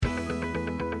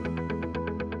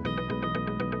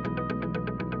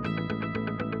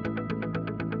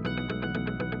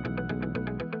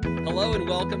Hello and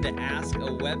welcome to Ask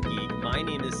a Web Geek. My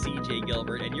name is CJ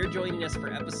Gilbert and you're joining us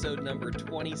for episode number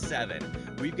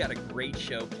 27. We've got a great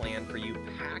show planned for you,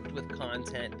 packed with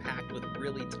content, packed with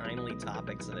really timely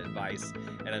topics and advice,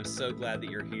 and I'm so glad that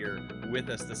you're here with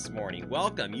us this morning.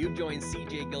 Welcome. You've joined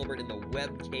CJ Gilbert in the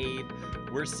Web Cave.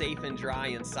 We're safe and dry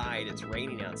inside. It's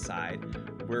raining outside.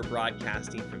 We're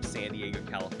broadcasting from San Diego,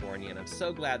 California, and I'm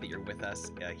so glad that you're with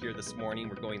us here this morning.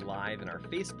 We're going live in our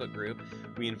Facebook group.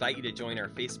 We invite you to join our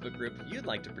Facebook group if you'd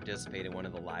like to participate in one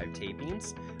of the live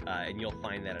tapings, and you'll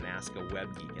find that on Ask a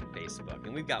Web Geek in Facebook.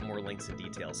 And we've got more links and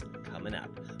details coming up.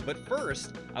 But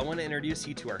first, I want to introduce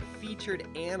you to our featured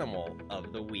animal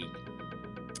of the week,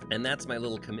 and that's my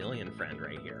little chameleon friend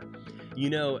right here. You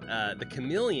know, the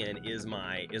chameleon is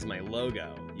my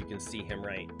logo. You can see him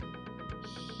right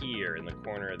here in the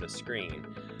corner of the screen.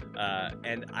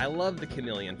 And I love the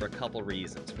chameleon for a couple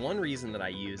reasons. One reason that I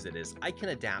use it is I can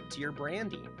adapt to your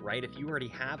branding, right? If you already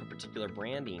have a particular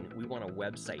branding, we want a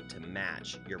website to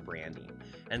match your branding.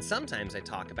 And sometimes I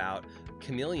talk about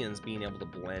chameleons being able to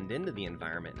blend into the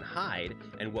environment and hide,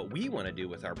 and what we want to do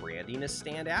with our branding is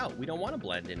stand out. We don't want to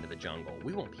blend into the jungle.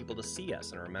 We want people to see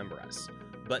us and remember us.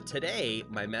 But today,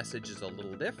 my message is a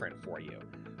little different for you.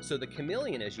 So the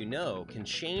chameleon, as you know, can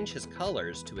change his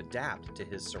colors to adapt to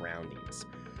his surroundings.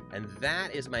 And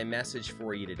that is my message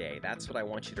for you today. That's what I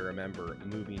want you to remember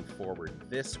moving forward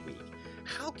this week.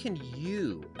 How can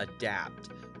you adapt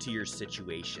to your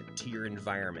situation, to your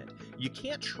environment? You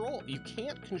can't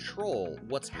control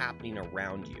what's happening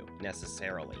around you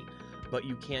necessarily, but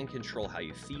you can control how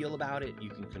you feel about it, you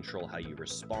can control how you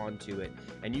respond to it,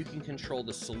 and you can control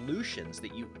the solutions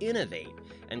that you innovate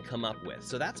and come up with.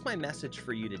 So that's my message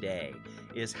for you today,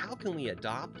 is how can we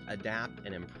adapt,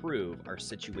 and improve our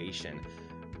situation?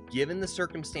 Given the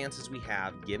circumstances we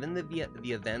have, given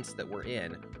the events that we're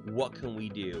in, what can we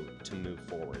do to move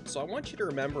forward? So I want you to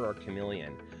remember our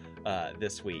chameleon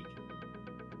this week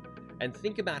and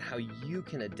think about how you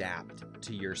can adapt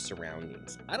to your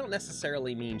surroundings. I don't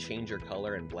necessarily mean change your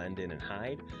color and blend in and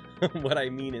hide. What I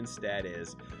mean instead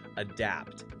is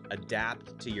adapt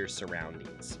to your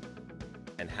surroundings.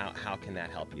 And how can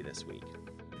that help you this week?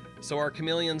 So our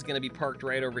chameleon's gonna be parked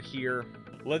right over here.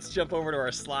 Let's jump over to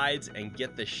our slides and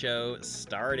get the show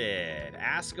started.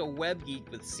 Ask a Web Geek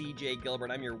with CJ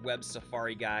Gilbert. I'm your web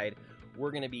safari guide.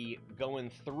 We're going to be going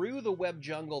through the web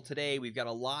jungle today. We've got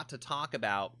a lot to talk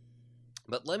about,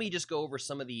 but let me just go over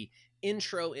some of the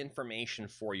intro information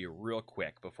for you real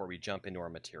quick before we jump into our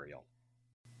material.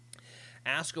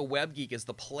 Ask a Web Geek is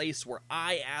the place where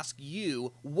I ask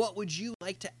you, what would you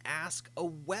like to ask a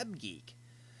web geek?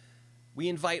 We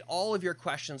invite all of your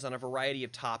questions on a variety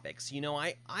of topics. You know,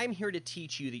 I'm here to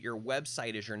teach you that your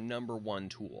website is your number one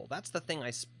tool. That's the thing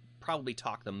I probably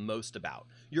talk the most about.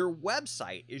 Your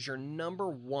website is your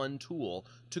number one tool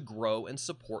to grow and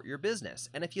support your business.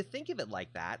 And if you think of it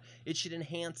like that, it should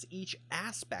enhance each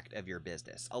aspect of your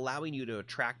business, allowing you to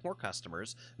attract more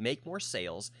customers, make more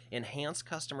sales, enhance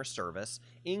customer service,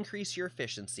 increase your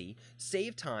efficiency,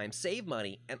 save time, save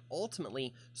money, and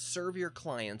ultimately serve your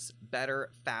clients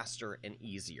better, faster, and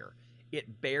easier.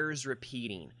 It bears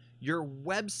repeating. Your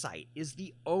website is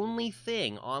the only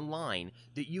thing online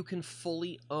that you can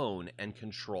fully own and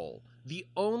control. The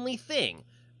only thing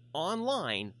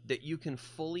online that you can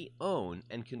fully own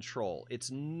and control.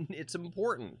 It's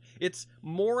important. It's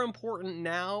more important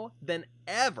now than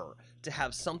ever to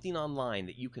have something online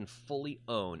that you can fully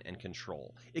own and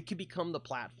control. It could become the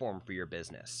platform for your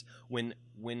business. When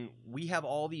we have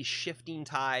all these shifting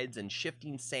tides and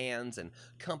shifting sands and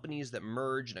companies that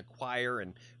merge and acquire,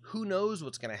 and who knows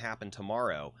what's going to happen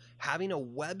tomorrow, having a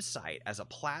website as a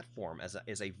platform, as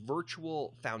a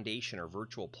virtual foundation or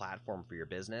virtual platform for your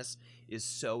business is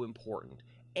so important.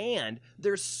 And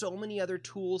there's so many other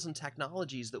tools and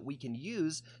technologies that we can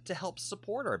use to help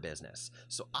support our business.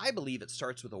 So I believe it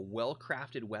starts with a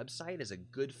well-crafted website as a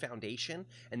good foundation,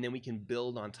 and then we can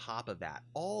build on top of that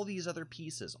all these other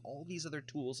pieces, all these other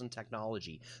tools and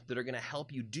technology that are going to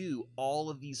help you do all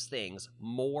of these things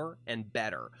more and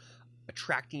better.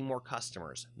 Attracting more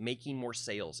customers, making more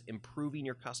sales, improving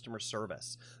your customer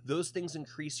service. Those things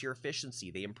increase your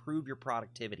efficiency, they improve your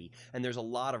productivity, and there's a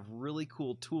lot of really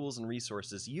cool tools and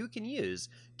resources you can use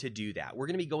to do that. We're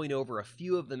going to be going over a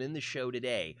few of them in the show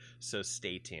today, so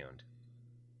stay tuned.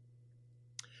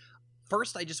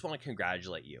 First, I just want to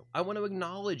congratulate you. I want to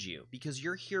acknowledge you because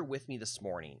you're here with me this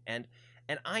morning, and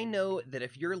And I know that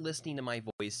if you're listening to my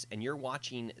voice and you're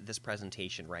watching this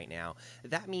presentation right now,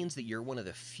 that means that you're one of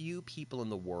the few people in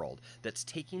the world that's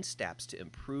taking steps to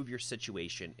improve your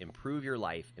situation, improve your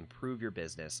life, improve your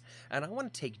business. And I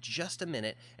want to take just a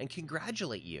minute and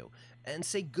congratulate you and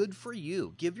say good for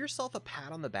you. Give yourself a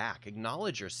pat on the back.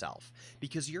 Acknowledge yourself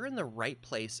because you're in the right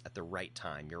place at the right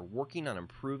time. You're working on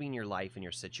improving your life and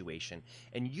your situation,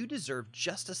 and you deserve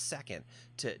just a second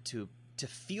to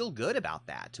feel good about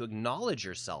that, to acknowledge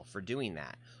yourself for doing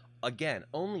that. Again,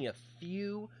 only a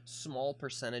few small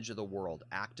percentage of the world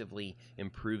actively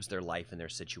improves their life and their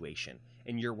situation,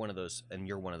 and you're one of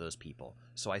those people.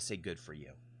 So I say good for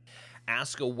you.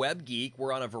 Ask a Web Geek.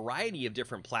 We're on a variety of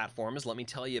different platforms. Let me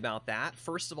tell you about that.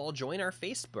 First of all, join our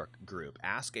Facebook group,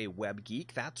 Ask a Web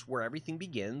Geek. That's where everything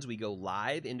begins. We go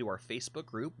live into our Facebook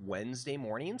group Wednesday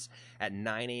mornings at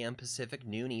 9 a.m. Pacific,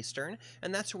 noon Eastern,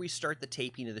 and that's where we start the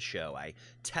taping of the show. I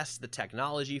test the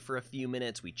technology for a few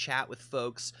minutes. We chat with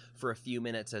folks for a few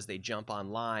minutes as they jump on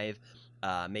live,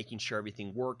 making sure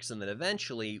everything works, and then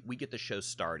eventually we get the show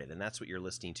started, and that's what you're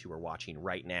listening to or watching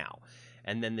right now.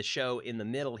 And then the show in the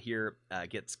middle here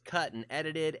gets cut and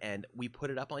edited, and we put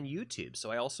it up on YouTube.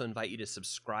 So I also invite you to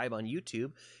subscribe on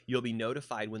YouTube. You'll be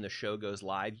notified when the show goes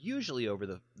live, usually over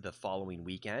the following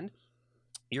weekend.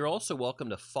 You're also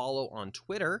welcome to follow on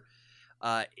Twitter.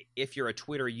 If you're a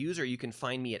Twitter user, you can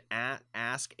find me at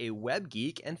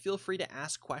AskAWebGeek, and feel free to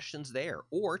ask questions there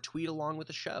or tweet along with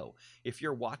the show. If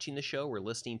you're watching the show or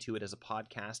listening to it as a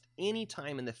podcast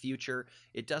anytime in the future,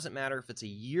 it doesn't matter if it's a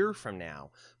year from now,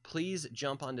 please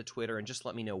jump onto Twitter and just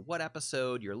let me know what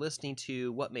episode you're listening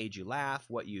to, what made you laugh,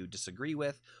 what you disagree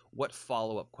with, what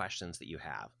follow-up questions that you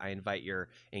have. I invite your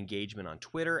engagement on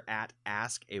Twitter at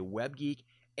AskAWebGeek,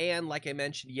 and like I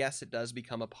mentioned, yes, it does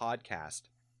become a podcast.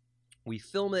 We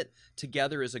film it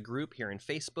together as a group here in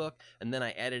Facebook, and then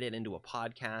I edit it into a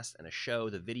podcast and a show.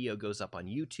 The video goes up on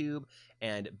YouTube,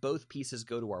 and both pieces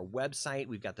go to our website.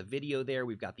 We've got the video there,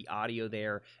 we've got the audio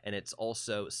there, and it's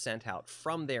also sent out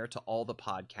from there to all the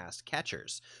podcast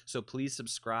catchers. So please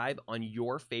subscribe on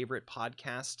your favorite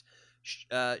podcast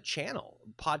channel,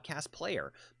 podcast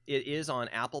player. It is on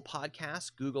Apple Podcasts,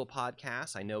 Google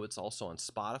Podcasts. I know it's also on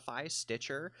Spotify,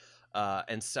 Stitcher,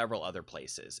 and several other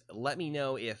places. Let me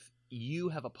know if you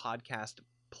have a podcast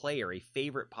player, a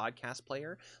favorite podcast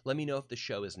player. Let me know if the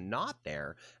show is not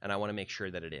there, and I want to make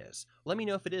sure that it is. Let me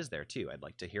know if it is there too. I'd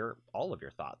like to hear all of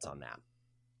your thoughts on that.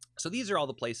 So these are all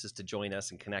the places to join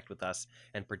us and connect with us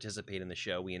and participate in the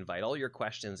show. We invite all your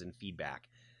questions and feedback,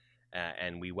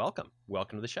 and we welcome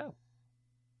to the show.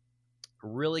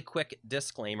 Really quick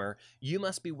disclaimer, you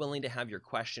must be willing to have your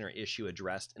question or issue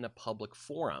addressed in a public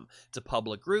forum. It's a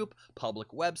public group, public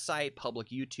website, public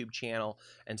YouTube channel,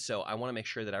 and so I want to make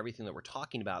sure that everything that we're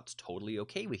talking about is totally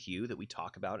okay with you, that we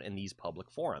talk about in these public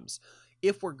forums.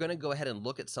 If we're going to go ahead and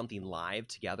look at something live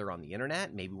together on the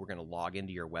internet, maybe we're going to log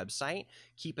into your website.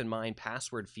 Keep in mind,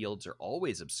 password fields are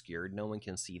always obscured. No one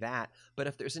can see that. But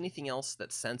if there's anything else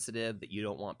that's sensitive that you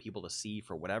don't want people to see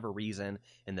for whatever reason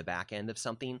in the back end of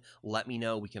something, let me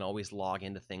know. We can always log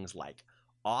into things like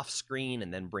off screen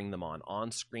and then bring them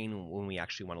on screen when we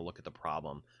actually want to look at the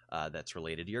problem that's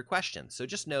related to your question. So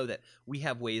just know that we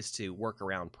have ways to work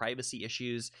around privacy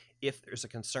issues if there's a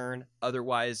concern.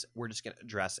 Otherwise, we're just going to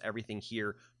address everything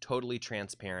here, totally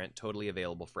transparent, totally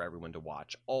available for everyone to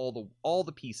watch, all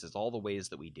the pieces, all the ways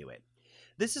that we do it.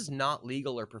 This is not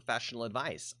legal or professional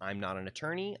advice. I'm not an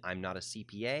attorney. I'm not a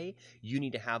CPA. You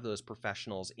need to have those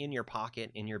professionals in your pocket,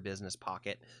 in your business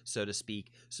pocket, so to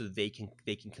speak, so they can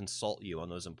consult you on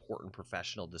those important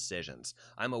professional decisions.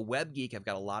 I'm a web geek. I've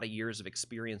got a lot of years of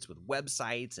experience with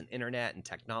websites and internet and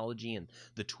technology and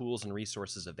the tools and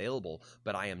resources available,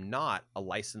 but I am not a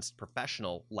licensed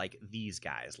professional like these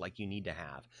guys, like you need to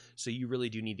have. So you really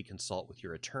do need to consult with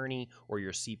your attorney or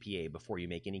your CPA before you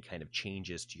make any kind of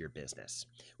changes to your business.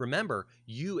 Remember,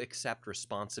 you accept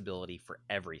responsibility for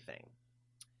everything.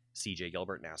 CJ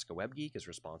Gilbert and Ask a Web Geek is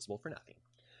responsible for nothing.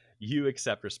 You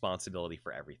accept responsibility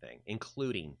for everything,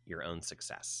 including your own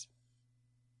success.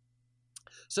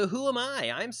 So who am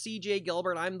I? I'm CJ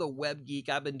Gilbert. I'm the Web Geek.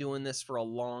 I've been doing this for a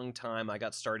long time. I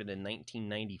got started in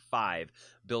 1995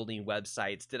 building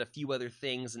websites, did a few other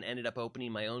things, and ended up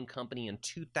opening my own company in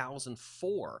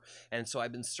 2004. And so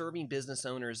I've been serving business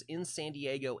owners in San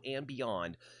Diego and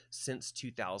beyond since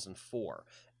 2004.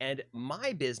 And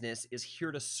my business is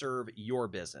here to serve your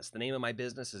business. The name of my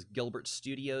business is Gilbert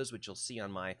Studios, which you'll see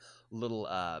on my little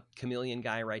chameleon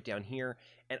guy right down here.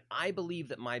 And I believe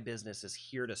that my business is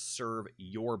here to serve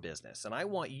your business. And I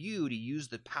want you to use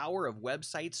the power of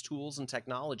websites, tools, and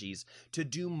technologies to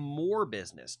do more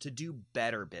business, to do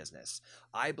better business.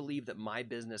 I believe that my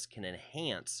business can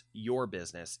enhance your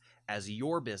business as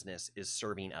your business is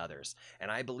serving others. And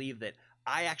I believe that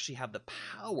I actually have the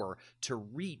power to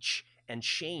reach and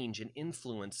change and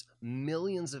influence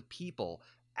millions of people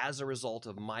as a result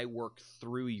of my work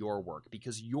through your work,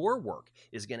 because your work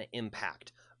is going to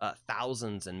impact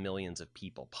thousands and millions of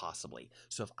people possibly.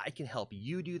 So if I can help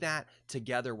you do that,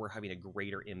 together we're having a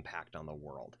greater impact on the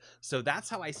world. So that's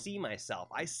how I see myself.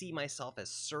 I see myself as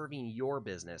serving your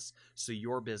business so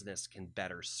your business can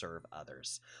better serve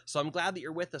others. So I'm glad that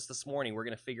you're with us this morning. We're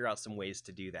going to figure out some ways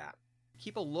to do that.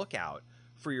 Keep a lookout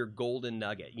for your golden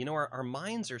nugget. You know, our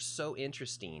minds are so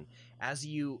interesting as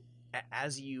you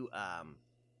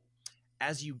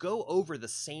go over the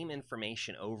same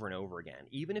information over and over again.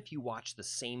 Even if you watch the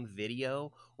same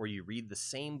video or you read the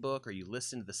same book or you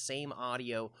listen to the same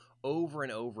audio over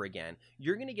and over again,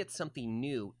 you're going to get something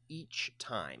new each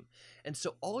time. And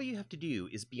so all you have to do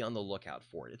is be on the lookout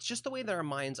for it. It's just the way that our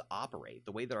minds operate,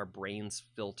 the way that our brains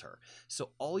filter. So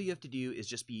all you have to do is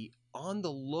just be on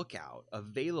the lookout,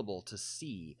 available to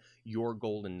see your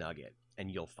golden nugget,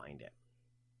 and you'll find it.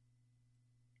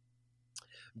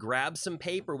 Grab some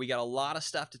paper. We got a lot of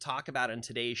stuff to talk about in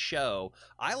today's show.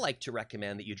 I like to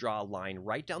recommend that you draw a line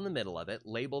right down the middle of it,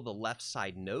 label the left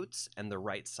side notes and the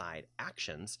right side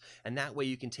actions, and that way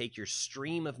you can take your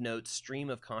stream of notes, stream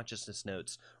of consciousness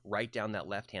notes right down that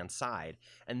left-hand side.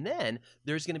 And then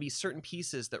there's going to be certain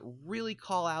pieces that really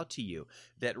call out to you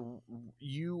that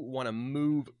you want to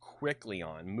move quickly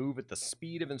on, move at the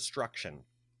speed of instruction,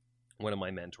 one of my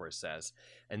mentors says.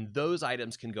 And those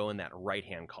items can go in that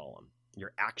right-hand column,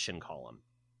 your action column.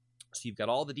 So you've got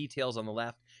all the details on the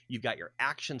left, you've got your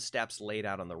action steps laid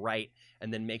out on the right,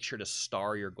 and then make sure to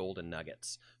star your golden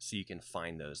nuggets so you can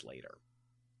find those later.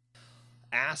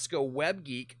 Ask a Web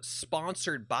Geek,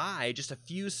 sponsored by just a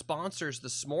few sponsors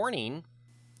this morning.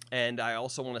 And I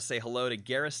also want to say hello to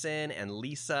Garrison and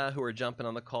Lisa, who are jumping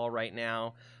on the call right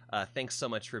now. Thanks so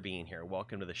much for being here.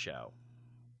 Welcome to the show.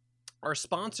 Our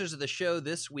sponsors of the show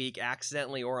this week,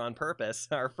 accidentally or on purpose,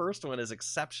 our first one is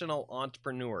Exceptional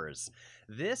Entrepreneurs.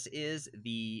 This is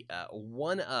the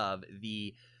one of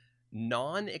the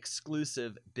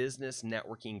non-exclusive business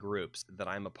networking groups that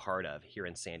I'm a part of here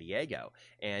in San Diego.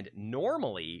 And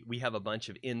normally we have a bunch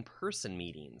of in-person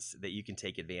meetings that you can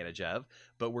take advantage of,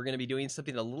 but we're going to be doing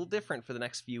something a little different for the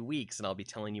next few weeks, and I'll be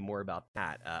telling you more about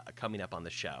that coming up on the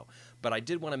show. But I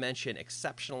did want to mention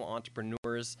Exceptional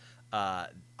Entrepreneurs.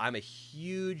 I'm a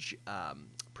huge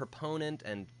proponent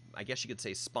and I guess you could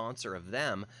say sponsor of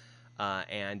them.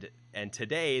 And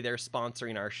today they're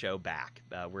sponsoring our show back.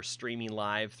 We're streaming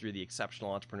live through the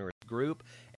Exceptional Entrepreneurs group,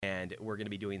 and we're going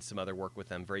to be doing some other work with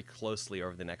them very closely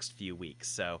over the next few weeks.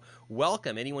 So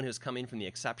welcome anyone who's coming from the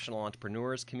Exceptional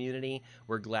Entrepreneurs community.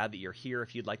 We're glad that you're here.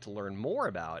 If you'd like to learn more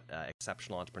about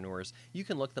Exceptional Entrepreneurs, you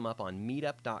can look them up on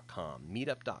meetup.com.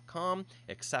 Meetup.com,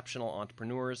 Exceptional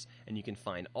Entrepreneurs, and you can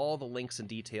find all the links and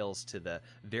details to the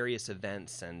various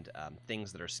events and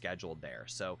things that are scheduled there.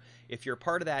 So if you're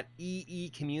part of that EE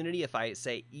community, if I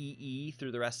say EE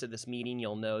through the rest of this meeting,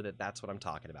 you'll know that that's what I'm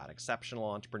talking about, Exceptional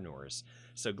Entrepreneurs.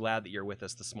 So glad that you're with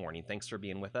us this morning. Thanks for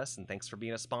being with us, and thanks for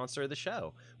being a sponsor of the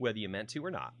show, whether you meant to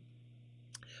or not.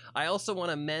 I also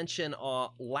want to mention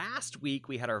last week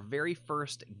we had our very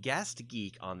first guest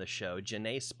geek on the show,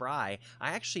 Janae Spry.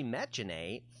 I actually met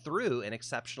Janae through an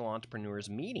Exceptional Entrepreneurs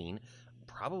meeting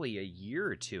probably a year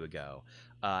or two ago.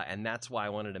 And that's why I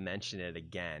wanted to mention it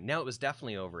again. Now, it was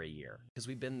definitely over a year because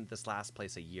we've been at this last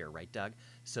place a year, right, Doug?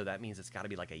 So that means it's got to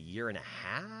be like a year and a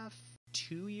half,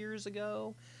 2 years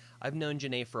ago. I've known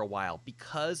Janae for a while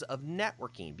because of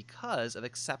networking, because of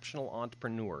Exceptional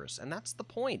Entrepreneurs. And that's the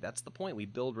point. That's the point. We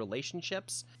build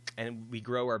relationships and we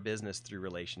grow our business through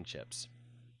relationships.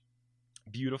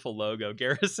 Beautiful logo.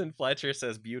 Garrison Fletcher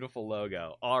says beautiful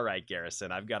logo. All right,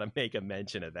 Garrison, I've got to make a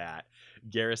mention of that.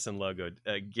 Garrison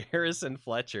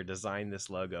Fletcher designed this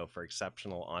logo for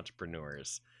Exceptional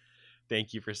Entrepreneurs.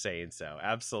 Thank you for saying so.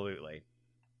 Absolutely.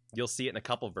 You'll see it in a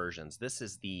couple versions. This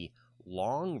is the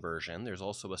long version. There's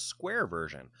also a square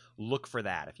version. Look for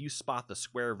that. If you spot the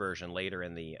square version later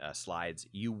in the slides,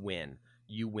 you win.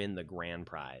 You win the grand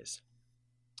prize.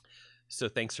 So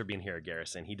thanks for being here,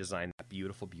 Garrison. He designed that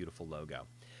beautiful, beautiful logo.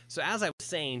 So as I was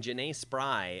saying, Janae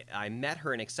Spry, I met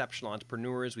her in Exceptional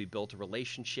Entrepreneurs. We built a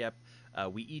relationship.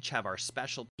 We each have our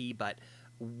specialty, but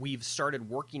we've started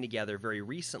working together very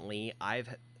recently.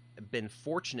 I've been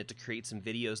fortunate to create some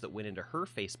videos that went into her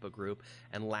Facebook group,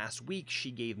 and last week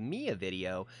she gave me a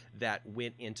video that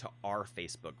went into our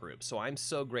Facebook group. So I'm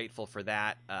so grateful for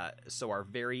that. So our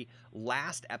very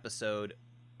last episode,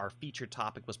 our featured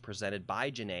topic was presented by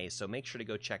Janae, so make sure to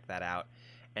go check that out.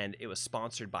 And it was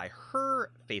sponsored by her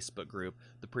Facebook group,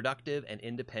 the Productive and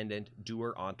Independent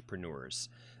Doer Entrepreneurs.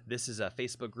 This is a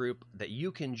Facebook group that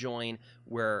you can join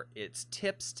where it's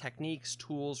tips, techniques,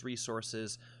 tools,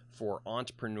 resources for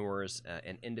entrepreneurs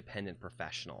and independent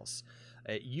professionals.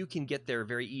 You can get there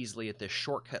very easily at this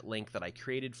shortcut link that I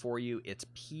created for you. It's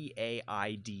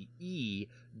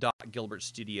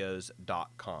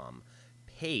paide.gilbertstudios.com.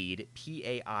 Paid,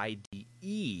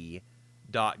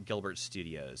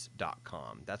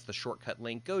 paide.gilbertstudios.com. That's the shortcut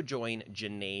link. Go join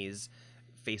Janae's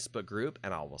Facebook group,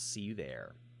 and I will see you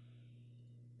there.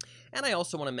 And I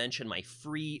also want to mention my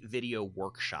free video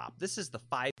workshop. This is the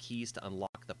 5 keys to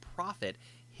unlock the profit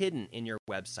hidden in your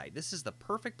website. This is the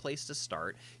perfect place to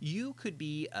start. You could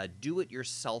be a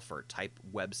do-it-yourselfer type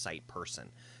website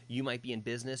person. You might be in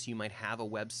business, you might have a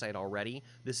website already.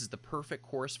 This is the perfect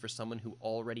course for someone who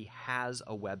already has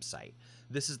a website.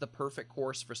 This is the perfect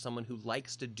course for someone who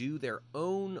likes to do their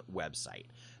own website.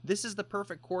 This is the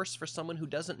perfect course for someone who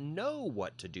doesn't know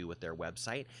what to do with their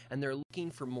website and they're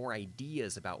looking for more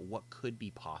ideas about what could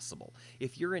be possible.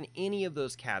 If you're in any of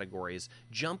those categories,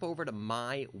 jump over to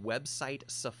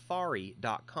mywebsitesafari.com.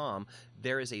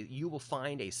 You will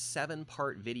find a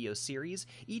 7-part video series.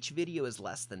 Each video is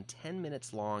less than 10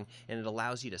 minutes long, and it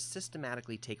allows you to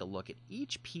systematically take a look at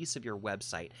each piece of your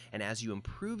website. And as you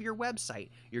improve your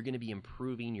website, you're going to be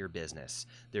improving your business.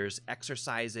 There's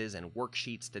exercises and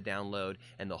worksheets to download,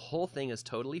 and the whole thing is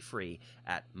totally free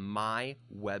at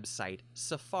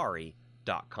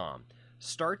mywebsitesafari.com.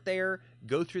 Start there,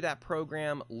 go through that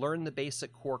program, learn the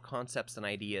basic core concepts and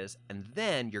ideas, and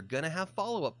then you're going to have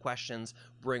follow-up questions.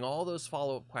 Bring all those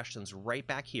follow-up questions right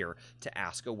back here to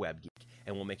Ask a Web Geek,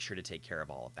 and we'll make sure to take care of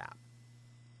all of that.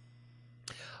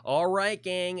 All right,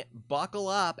 gang, buckle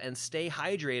up and stay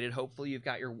hydrated. Hopefully you've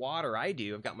got your water. I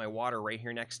do. I've got my water right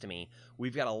here next to me.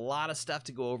 We've got a lot of stuff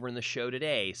to go over in the show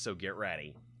today, so get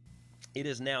ready. It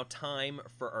is now time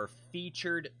for our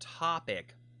featured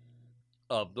topic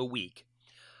of the week.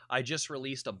 I just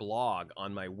released a blog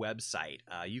on my website.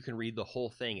 You can read the whole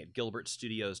thing at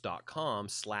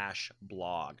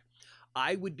gilbertstudios.com/blog.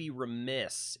 I would be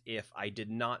remiss if I did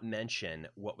not mention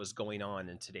what was going on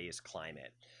in today's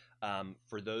climate.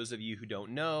 For those of you who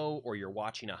don't know, or you're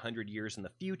watching 100 years in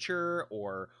the future,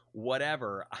 or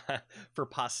whatever, for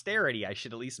posterity, I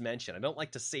should at least mention, I don't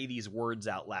like to say these words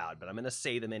out loud, but I'm going to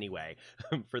say them anyway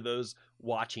for those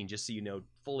watching, just so you know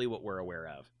fully what we're aware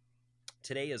of.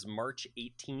 Today is March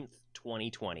 18th,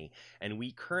 2020, and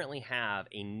we currently have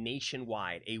a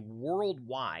nationwide, a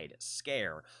worldwide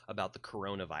scare about the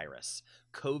coronavirus.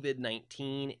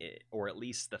 COVID-19, or at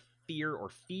least the fear or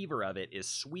fever of it, is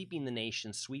sweeping the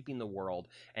nation, sweeping the world,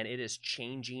 and it is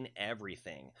changing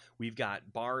everything. We've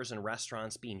got bars and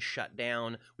restaurants being shut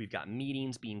down. We've got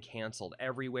meetings being canceled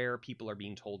everywhere. People are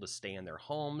being told to stay in their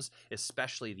homes,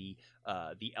 especially the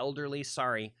elderly.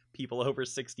 People over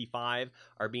 65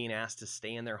 are being asked to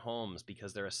stay in their homes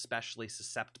because they're especially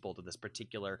susceptible to this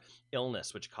particular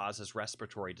illness, which causes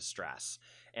respiratory distress.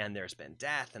 And there's been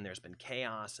death, and there's been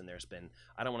chaos, and there's been,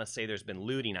 I don't want to say there's been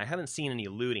looting. I haven't seen any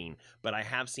looting, but I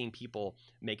have seen people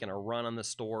making a run on the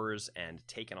stores and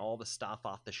taking all the stuff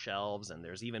off the shelves, and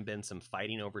there's even been some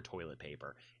fighting over toilet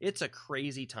paper. It's a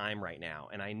crazy time right now,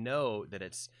 and I know that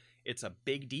it's a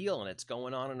big deal, and it's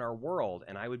going on in our world,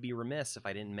 and I would be remiss if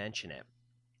I didn't mention it.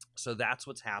 So that's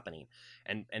what's happening,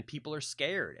 and people are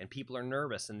scared, and people are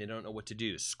nervous, and they don't know what to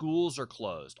do. Schools are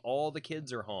closed. All the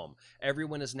kids are home.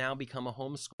 Everyone has now become a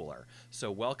homeschooler.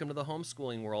 So welcome to the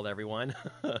homeschooling world, everyone.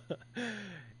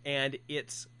 And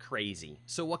it's crazy.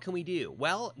 So what can we do?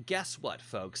 Well, guess what,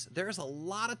 folks? There's a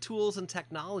lot of tools and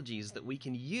technologies that we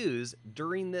can use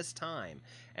during this time.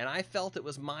 And I felt it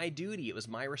was my duty, it was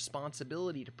my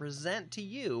responsibility to present to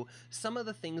you some of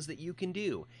the things that you can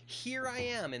do. Here I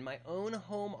am in my own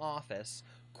home office,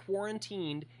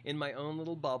 quarantined in my own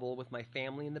little bubble with my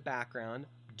family in the background.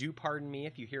 Do pardon me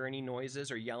if you hear any noises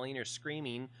or yelling or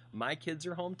screaming. My kids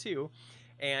are home too.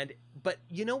 But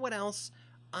you know what else?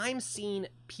 I'm seeing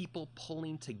people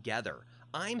pulling together.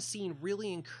 I'm seeing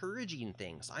really encouraging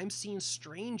things. I'm seeing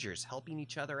strangers helping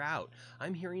each other out.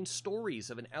 I'm hearing stories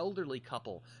of an elderly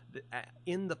couple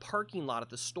in the parking lot at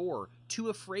the store, too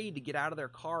afraid to get out of their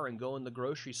car and go in the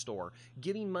grocery store,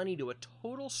 giving money to a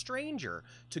total stranger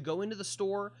to go into the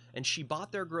store, and she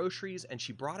bought their groceries and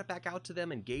she brought it back out to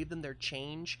them and gave them their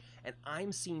change. And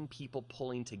I'm seeing people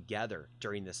pulling together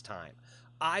during this time.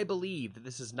 I believe that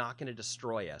this is not going to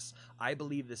destroy us. I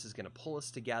believe this is going to pull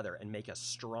us together and make us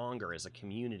stronger as a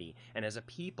community and as a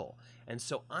people. And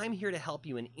so I'm here to help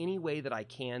you in any way that I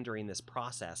can during this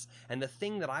process. And the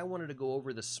thing that I wanted to go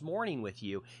over this morning with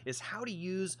you is how to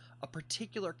use a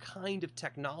particular kind of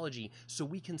technology so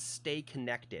we can stay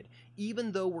connected.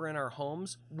 Even though we're in our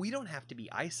homes, we don't have to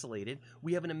be isolated.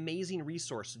 We have an amazing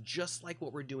resource, just like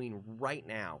what we're doing right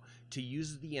now, to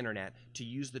use the internet, to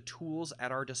use the tools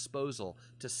at our disposal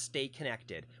to stay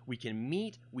connected. We can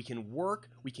meet, we can work,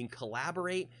 we can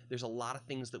collaborate. There's a lot of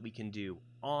things that we can do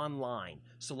online.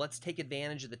 So let's take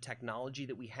advantage of the technology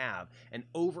that we have and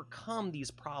overcome these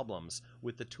problems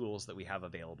with the tools that we have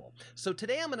available. So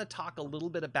today I'm going to talk a little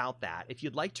bit about that. If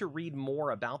you'd like to read more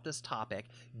about this topic,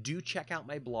 do check out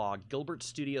my blog,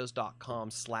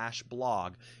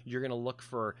 gilbertstudios.com/blog. You're going to look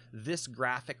for this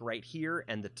graphic right here,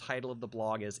 and the title of the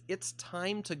blog is "It's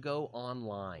Time to Go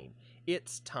Online."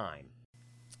 It's time.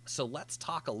 So let's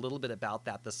talk a little bit about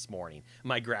that this morning.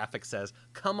 My graphic says,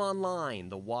 "Come online,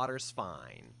 the water's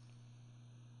fine."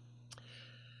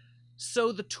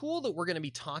 So the tool that we're going to be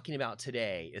talking about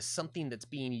today is something that's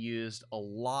being used a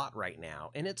lot right now,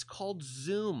 and it's called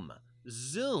Zoom.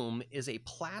 Zoom is a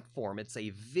platform, it's a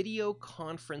video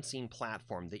conferencing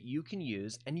platform that you can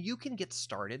use, and you can get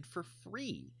started for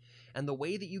free. And the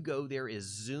way that you go there is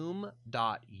zoom.us.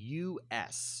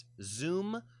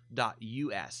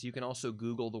 Zoom.us. You can also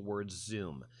Google the word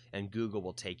Zoom, and Google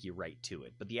will take you right to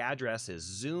it. But the address is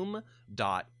zoom.us.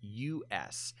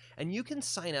 And you can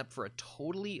sign up for a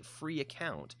totally free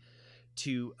account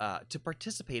to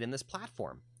participate in this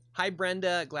platform. Hi,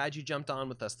 Brenda. Glad you jumped on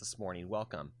with us this morning.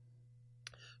 Welcome.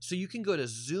 So you can go to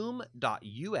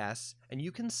zoom.us and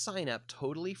you can sign up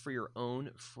totally for your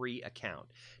own free account.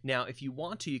 Now, if you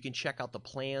want to, you can check out the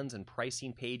plans and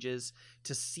pricing pages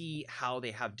to see how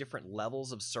they have different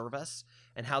levels of service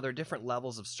and how their different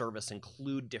levels of service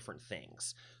include different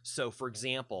things. So, for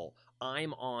example,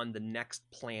 I'm on the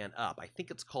next plan up. I think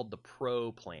it's called the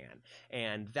Pro plan.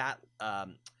 And that,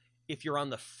 if you're on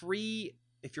the free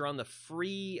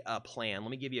plan,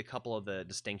 let me give you a couple of the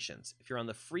distinctions. If you're on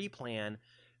the free plan,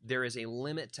 there is a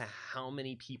limit to how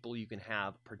many people you can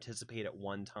have participate at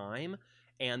one time,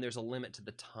 and there's a limit to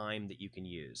the time that you can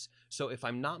use. So if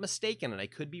I'm not mistaken, and I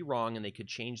could be wrong and they could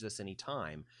change this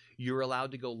anytime, you're allowed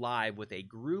to go live with a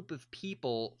group of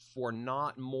people for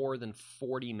not more than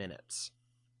 40 minutes.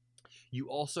 You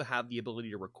also have the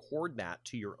ability to record that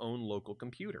to your own local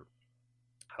computer.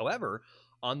 However,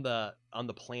 on the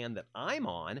plan that I'm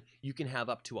on, you can have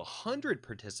up to 100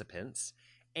 participants,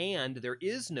 and there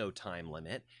is no time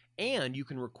limit, and you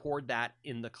can record that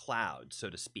in the cloud, so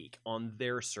to speak, on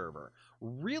their server.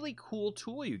 Really cool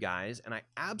tool, you guys, and I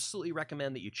absolutely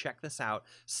recommend that you check this out.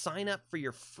 Sign up for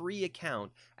your free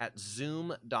account at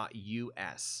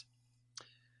zoom.us.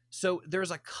 So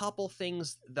there's a couple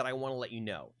things that I want to let you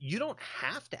know. You don't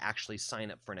have to actually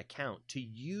sign up for an account to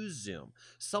use Zoom.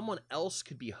 Someone else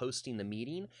could be hosting the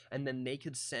meeting, and then they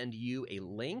could send you a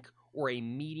link or a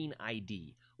meeting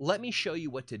ID. Let me show you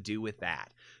what to do with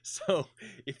that. So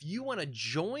if you want to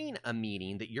join a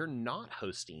meeting that you're not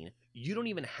hosting, you don't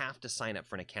even have to sign up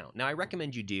for an account. Now, I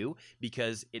recommend you do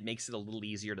because it makes it a little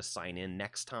easier to sign in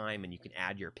next time, and you can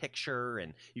add your picture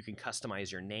and you can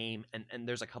customize your name, and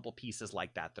there's a couple pieces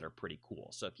like that that are pretty cool.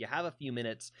 So if you have a few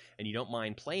minutes and you don't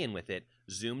mind playing with it,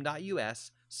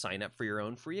 zoom.us, sign up for your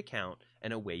own free account,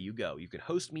 and away you go. You can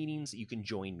host meetings, you can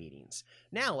join meetings.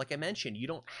 Now, like I mentioned, you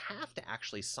don't have to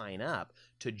actually sign up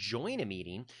to join a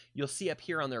meeting. You'll see up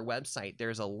here on their website,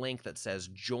 there's a link that says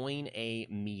join a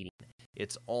meeting.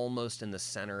 It's almost in the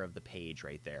center of the page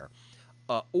right there.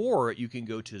 Or you can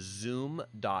go to zoom.us/join.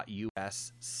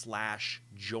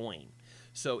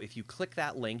 So if you click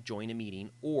that link, join a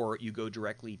meeting, or you go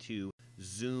directly to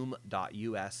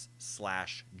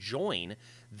zoom.us/join,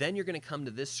 then you're going to come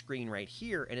to this screen right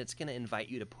here, and it's going to invite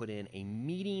you to put in a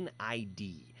meeting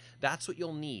ID. That's what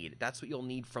you'll need. That's what you'll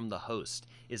need from the host,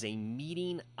 is a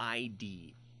meeting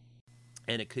ID.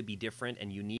 And it could be different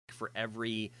and unique for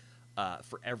every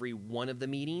one of the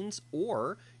meetings,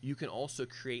 or you can also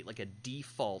create like a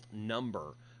default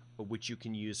number which you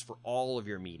can use for all of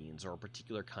your meetings or a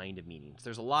particular kind of meetings.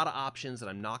 There's a lot of options, and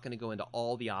I'm not going to go into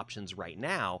all the options right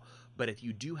now, but if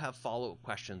you do have follow-up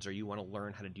questions or you want to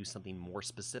learn how to do something more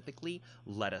specifically,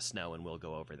 let us know and we'll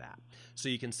go over that. So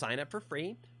you can sign up for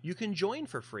free, you can join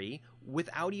for free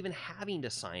without even having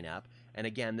to sign up, and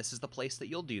again, this is the place that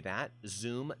you'll do that,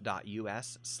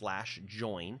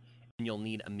 zoom.us/join, and you'll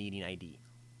need a meeting ID.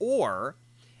 Or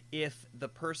if the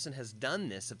person has done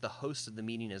this, if the host of the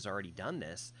meeting has already done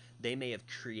this, they may have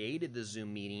created the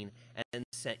Zoom meeting and then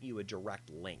sent you a direct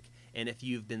link. And if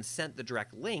you've been sent the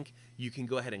direct link, you can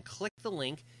go ahead and click the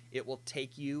link. It will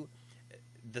take you,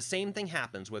 the same thing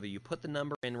happens whether you put the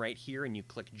number in right here and you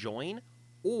click join,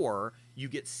 or you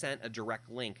get sent a direct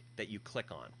link that you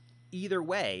click on. Either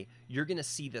way, you're going to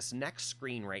see this next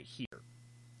screen right here.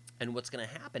 And what's going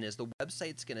to happen is the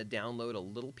website's going to download a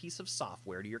little piece of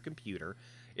software to your computer.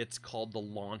 It's called the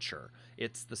launcher.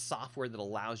 It's the software that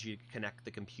allows you to connect the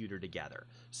computer together.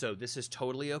 So this is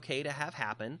totally okay to have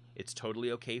happen. It's totally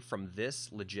okay from this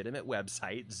legitimate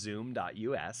website,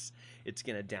 zoom.us. It's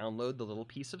going to download the little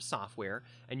piece of software,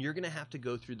 and you're going to have to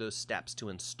go through those steps to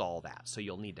install that. So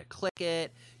you'll need to click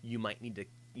it. You might need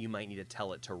to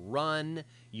tell it to run.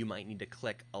 You might need to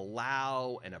click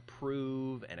allow and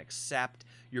approve and accept.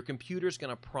 Your computer's going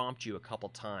to prompt you a couple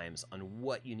times on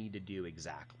what you need to do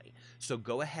exactly. So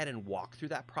go ahead and walk through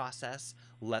that process.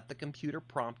 Let the computer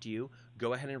prompt you.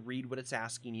 Go ahead and read what it's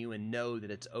asking you and know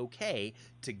that it's okay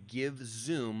to give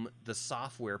Zoom the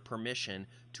software permission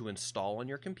to install on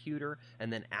your computer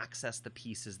and then access the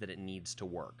pieces that it needs to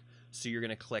work. So you're going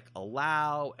to click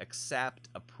allow, accept,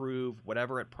 approve,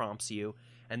 whatever it prompts you.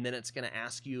 And then it's going to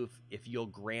ask you if you'll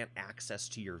grant access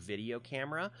to your video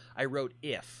camera. I wrote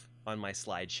if on my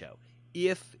slideshow.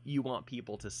 If you want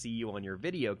people to see you on your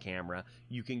video camera,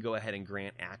 you can go ahead and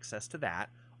grant access to that.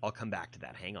 I'll come back to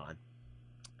that. Hang on.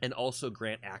 And also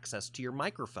grant access to your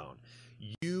microphone.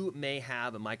 You may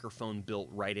have a microphone built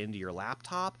right into your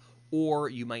laptop, or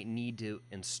you might need to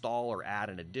install or add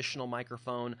an additional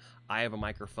microphone. I have a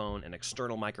microphone, an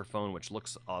external microphone, which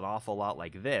looks an awful lot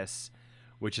like this,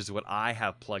 which is what I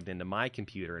have plugged into my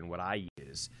computer and what I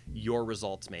use. Your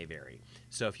results may vary.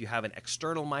 So if you have an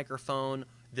external microphone,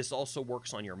 this also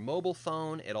works on your mobile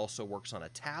phone. It also works on a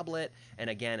tablet. And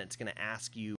again, it's going to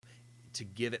ask you to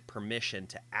give it permission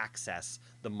to access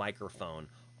the microphone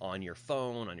on your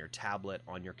phone, on your tablet,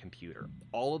 on your computer.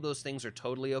 All of those things are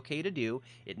totally okay to do.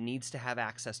 It needs to have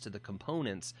access to the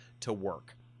components to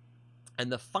work.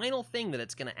 And the final thing that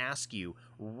it's going to ask you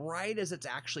right as it's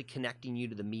actually connecting you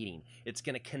to the meeting, it's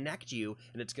going to connect you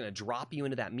and it's going to drop you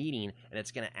into that meeting, and it's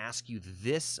going to ask you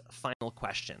this final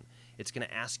question. It's going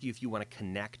to ask you if you want to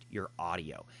connect your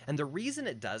audio. And the reason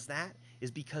it does that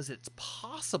is because it's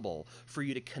possible for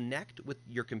you to connect with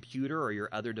your computer or your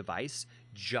other device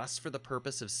just for the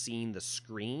purpose of seeing the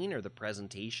screen or the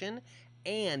presentation,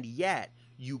 and yet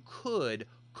you could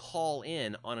call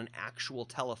in on an actual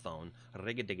telephone.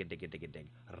 Rig-a-dig-a-dig-a-dig-a-dig.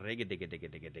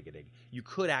 Rig-a-dig-a-dig-a-dig-a-dig-a-dig. You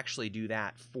could actually do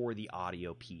that for the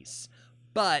audio piece.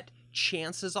 But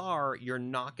chances are you're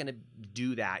not going to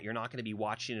do that. You're not going to be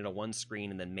watching it on one screen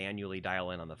and then manually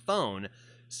dial in on the phone.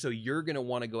 So you're going to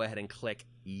want to go ahead and click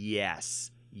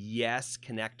yes. Yes,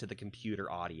 connect to the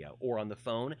computer audio. Or on the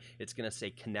phone, it's going to say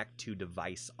connect to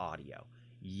device audio.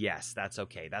 Yes, that's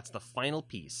okay. That's the final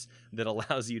piece that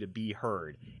allows you to be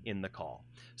heard in the call.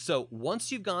 So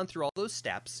once you've gone through all those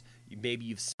steps, maybe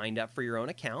you've signed up for your own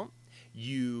account,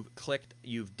 you've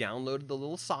downloaded the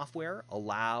little software,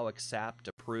 allow, accept,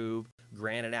 approve,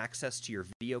 granted access to your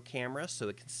video camera so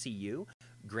it can see you,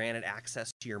 granted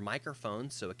access to your microphone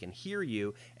so it can hear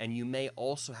you, and you may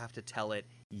also have to tell it,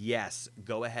 yes,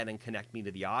 go ahead and connect me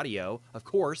to the audio. Of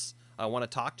course, I want to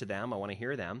talk to them. I want to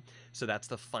hear them. So that's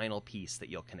the final piece that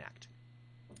you'll connect.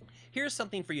 Here's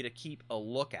something for you to keep a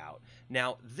lookout.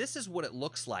 Now, this is what it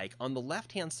looks like on the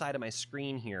left-hand side of my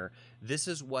screen here. This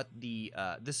is what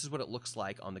it looks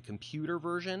like on the computer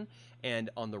version, and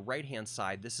on the right-hand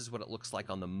side, this is what it looks like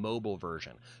on the mobile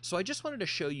version. So I just wanted to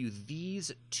show you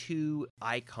these two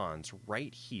icons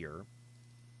right here,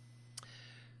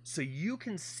 so you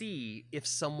can see if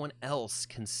someone else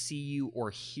can see you or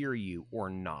hear you or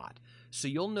not. So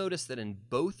you'll notice that in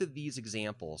both of these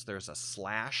examples, there's a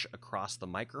slash across the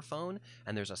microphone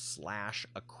and there's a slash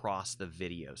across the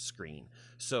video screen.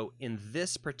 So in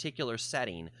this particular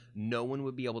setting, no one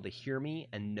would be able to hear me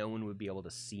and no one would be able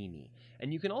to see me.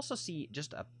 And you can also see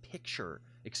just a picture,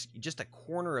 just a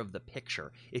corner of the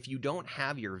picture. If you don't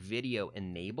have your video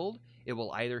enabled, it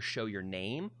will either show your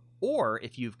name, or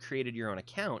if you've created your own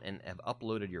account and have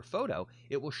uploaded your photo,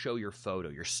 it will show your photo,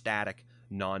 your static,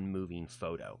 non-moving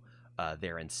photo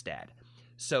there instead.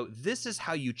 So this is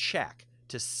how you check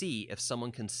to see if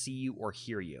someone can see you or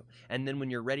hear you. And then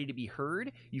when you're ready to be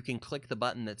heard, you can click the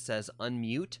button that says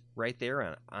unmute right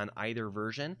there on either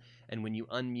version. And when you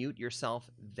unmute yourself,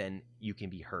 then you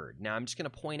can be heard. Now, I'm just going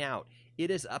to point out,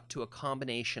 it is up to a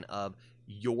combination of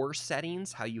your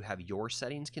settings, how you have your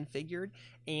settings configured,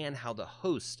 and how the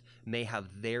host may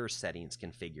have their settings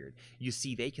configured. You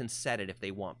see, they can set it if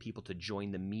they want people to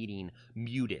join the meeting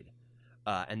muted.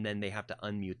 and then they have to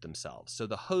unmute themselves. So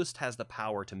the host has the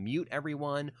power to mute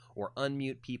everyone or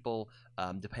unmute people,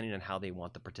 depending on how they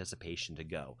want the participation to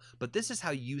go. But this is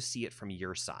how you see it from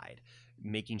your side,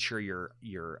 making sure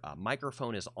your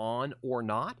microphone is on or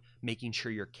not, making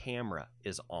sure your camera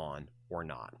is on or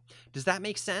not. Does that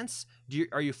make sense?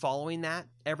 Are you following that,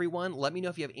 everyone? Let me know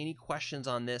if you have any questions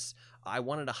on this. I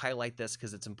wanted to highlight this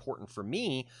because it's important for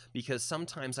me, because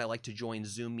sometimes I like to join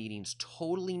Zoom meetings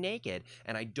totally naked,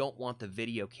 and I don't want the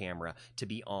video camera to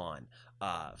be on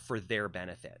for their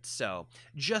benefit. So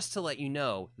just to let you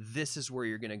know, this is where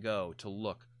you're going to go to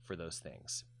look for those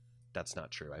things. That's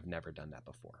not true. I've never done that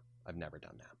before. I've never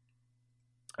done that.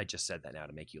 I just said that now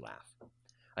to make you laugh.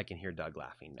 I can hear Doug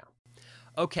laughing now.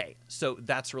 Okay, so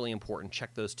that's really important.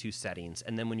 Check those two settings.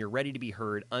 And then when you're ready to be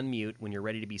heard, unmute. When you're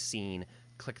ready to be seen,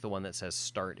 click the one that says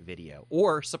Start Video.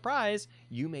 Or, surprise,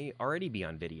 you may already be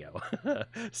on video.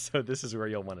 So this is where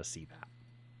you'll want to see that.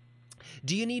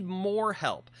 Do you need more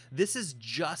help? This is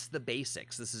just the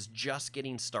basics. This is just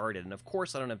getting started. And of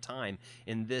course, I don't have time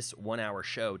in this 1-hour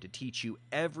show to teach you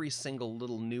every single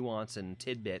little nuance and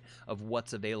tidbit of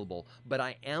what's available, but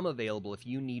I am available if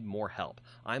you need more help.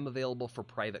 I'm available for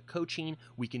private coaching.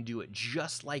 We can do it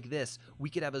just like this. We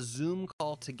could have a Zoom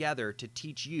call together to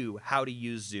teach you how to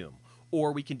use Zoom.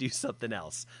 Or we can do something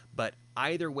else. But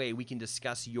either way, we can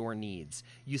discuss your needs.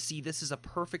 You see, this is a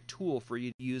perfect tool for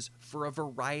you to use for a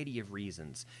variety of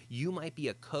reasons. You might be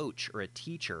a coach or a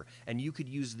teacher, and you could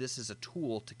use this as a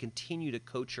tool to continue to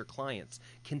coach your clients,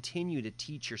 continue to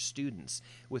teach your students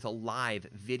with a live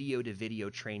video-to-video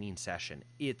training session.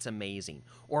 It's amazing.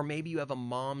 Or maybe you have a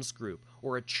mom's group,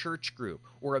 or a church group,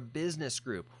 or a business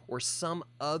group, or some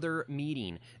other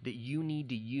meeting that you need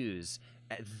to use.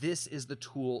 This is the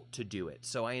tool to do it.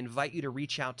 So I invite you to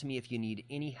reach out to me if you need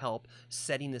any help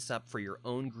setting this up for your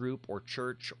own group or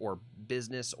church or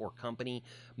business or company.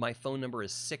 My phone number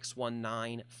is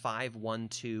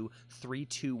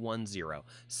 619-512-3210.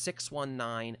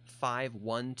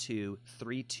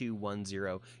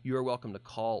 619-512-3210. You are welcome to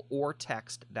call or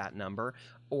text that number,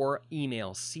 or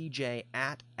email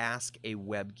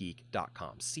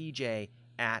cj@askawebgeek.com.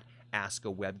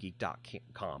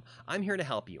 cj@askawebgeek.com. I'm here to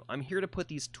help you. I'm here to put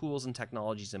these tools and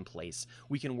technologies in place.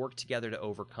 We can work together to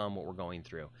overcome what we're going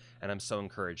through, and I'm so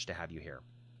encouraged to have you here.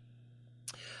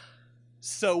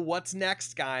 So what's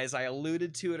next, guys? I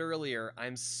alluded to it earlier.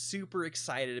 I'm super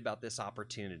excited about this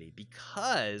opportunity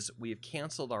because we have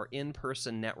canceled our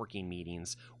in-person networking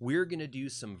meetings. We're going to do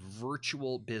some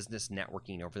virtual business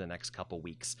networking over the next couple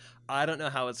weeks. I don't know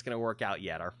how it's going to work out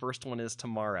yet. Our first one is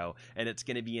tomorrow, and it's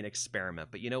going to be an experiment.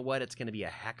 But you know what? It's going to be a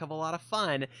heck of a lot of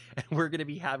fun, and we're going to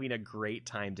be having a great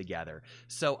time together.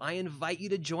 So I invite you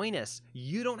to join us.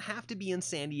 You don't have to be in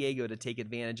San Diego to take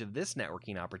advantage of this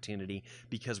networking opportunity,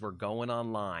 because we're going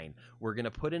online. We're going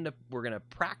to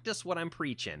practice what I'm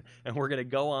preaching, and we're going to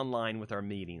go online with our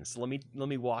meetings. So let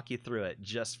me walk you through it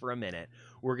just for a minute.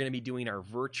 We're going to be doing our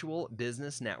virtual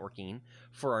business networking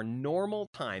for our normal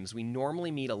times. We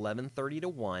normally meet 11:30 to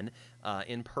 1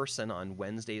 in person on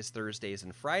Wednesdays, Thursdays,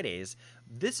 and Fridays.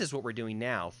 This is what we're doing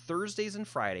now. Thursdays and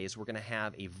Fridays, we're going to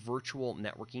have a virtual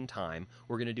networking time.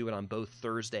 We're going to do it on both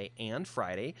Thursday and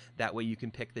Friday. That way you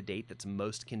can pick the date that's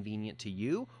most convenient to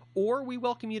you, or we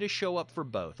welcome you to show up for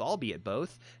both. I'll be at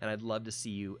both, and I'd love to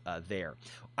see you there.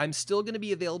 I'm still going to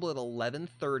be available at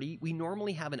 11:30. We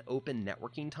normally have an open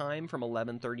networking time from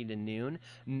 11:30 to noon.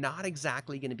 Not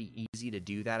exactly going to be easy to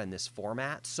do that in this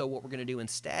format. So what we're going to do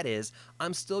instead is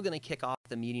I'm still going to kick off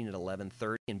the meeting at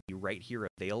 11:30 and be right here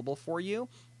available for you.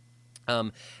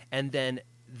 And then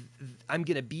I'm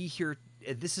going to be here.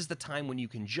 This is the time when you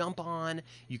can jump on.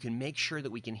 You can make sure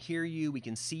that we can hear you. We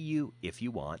can see you if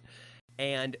you want,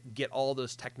 and get all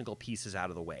those technical pieces out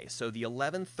of the way. So the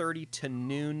 11:30 to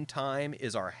noon time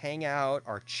is our hangout,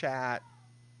 our chat,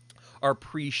 our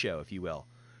pre-show, if you will.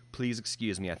 Please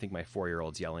excuse me. I think my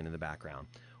 4-year-old's yelling in the background.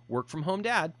 Work from home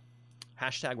dad.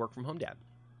 Hashtag work from home dad.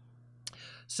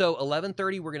 So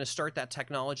 11:30, we're going to start that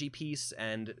technology piece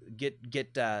and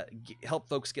help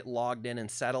folks get logged in and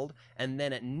settled. And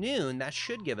then at noon, that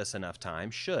should give us enough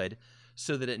time, so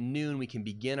that at noon we can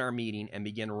begin our meeting and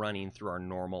begin running through our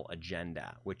normal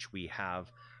agenda, which we'll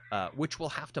have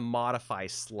to modify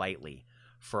slightly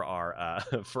for our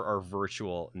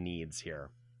virtual needs here.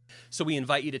 So we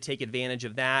invite you to take advantage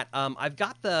of that. I've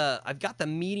got the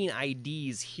meeting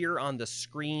IDs here on the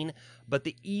screen, but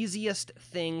the easiest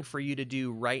thing for you to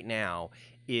do right now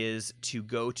is to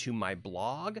go to my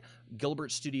blog,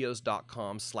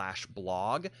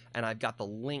 gilbertstudios.com/blog, and I've got the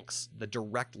links, the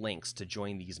direct links to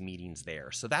join these meetings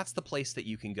there. So that's the place that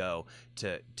you can go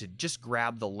to just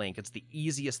grab the link. It's the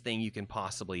easiest thing you can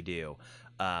possibly do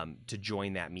to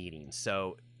join that meeting.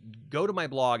 So go to my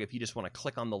blog if you just want to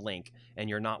click on the link and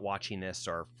you're not watching this,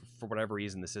 or for whatever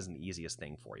reason this isn't the easiest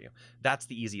thing for you. That's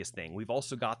the easiest thing. We've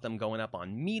also got them going up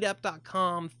on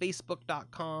meetup.com,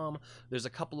 facebook.com. There's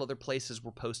a couple other places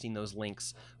we're posting those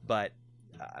links, but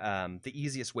the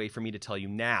easiest way for me to tell you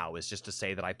now is just to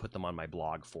say that I put them on my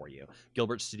blog for you,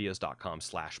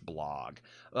 gilbertstudios.com/blog.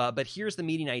 But here's the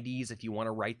meeting IDs if you want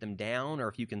to write them down, or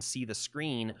if you can see the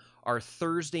screen. Our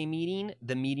Thursday meeting,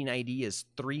 the meeting ID is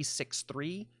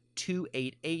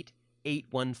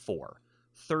 363-288-814.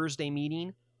 Thursday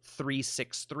meeting,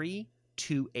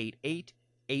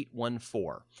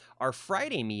 363-288-814. Our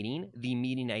Friday meeting, the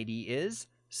meeting ID is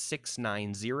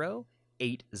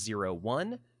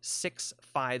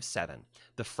 690-801-657.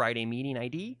 The Friday meeting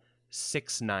ID,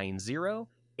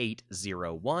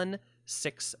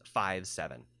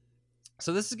 690-801-657.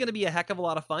 So this is going to be a heck of a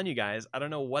lot of fun, you guys. I don't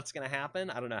know what's going to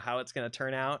happen. I don't know how it's going to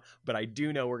turn out, but I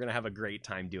do know we're going to have a great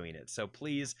time doing it. So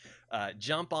please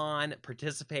jump on,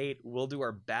 participate. We'll do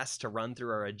our best to run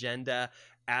through our agenda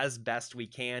as best we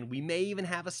can. We may even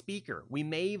have a speaker. We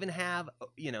may even have,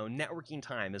 networking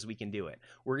time as we can do it.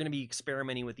 We're going to be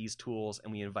experimenting with these tools,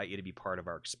 and we invite you to be part of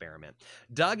our experiment.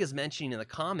 Doug is mentioning in the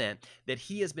comment that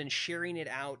he has been sharing it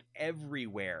out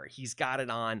everywhere. He's got it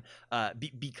on,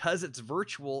 because it's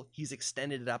virtual, he's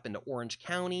extended it up into Orange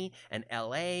County and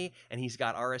LA, and he's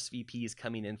got RSVPs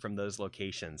coming in from those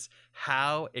locations.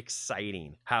 How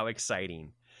exciting. How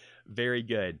exciting. Very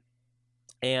good.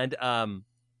 And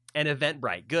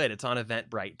Eventbrite. Good. It's on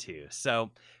Eventbrite too.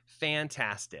 So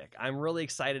fantastic. I'm really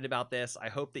excited about this. I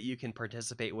hope that you can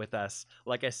participate with us.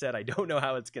 Like I said, I don't know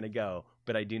how it's going to go,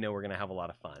 but I do know we're going to have a lot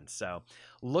of fun. So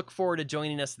look forward to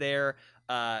joining us there.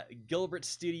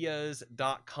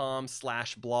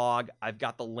 gilbertstudios.com/blog. I've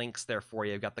got the links there for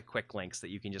you. I've got the quick links that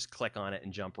you can just click on it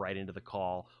and jump right into the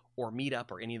call or Meetup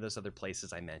or any of those other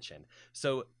places I mentioned.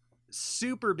 So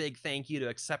super big thank you to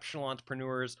Exceptional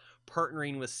Entrepreneurs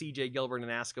partnering with CJ Gilbert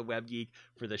and Ask a Web Geek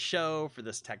for the show, for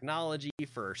this technology,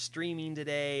 for streaming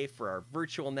today, for our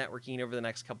virtual networking over the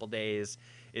next couple days.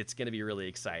 It's going to be really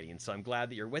exciting. So I'm glad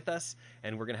that you're with us,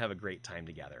 and we're going to have a great time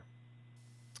together.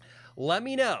 Let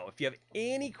me know if you have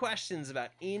any questions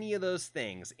about any of those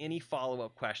things, any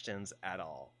follow-up questions at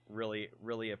all. Really,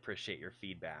 really appreciate your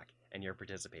feedback and your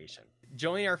participation.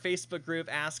 Join our Facebook group,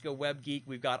 Ask a Web Geek.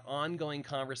 We've got ongoing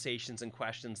conversations and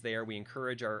questions there. We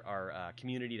encourage our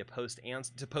community to post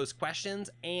questions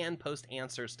and post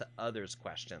answers to others'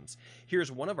 questions.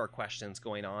 Here's one of our questions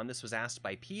going on. This was asked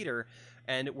by Peter,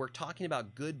 and we're talking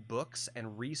about good books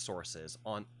and resources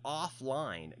on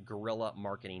offline guerrilla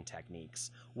marketing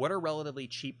techniques. What are relatively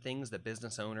cheap things that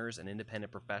business owners and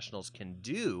independent professionals can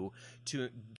do to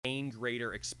gain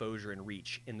greater exposure and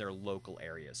reach in their local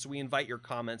areas? So we invite your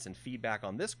comments and feedback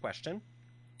on this question.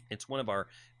 It's one of our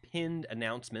pinned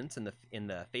announcements in the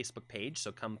Facebook page,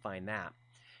 so come find that.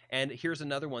 And here's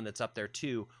another one that's up there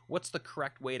too. What's the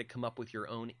correct way to come up with your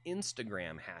own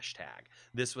Instagram hashtag?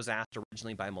 This was asked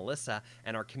originally by Melissa,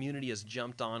 and our community has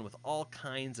jumped on with all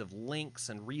kinds of links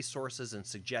and resources and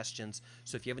suggestions.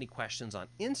 So if you have any questions on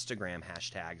Instagram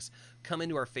hashtags, come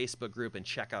into our Facebook group and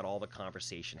check out all the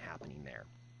conversation happening there.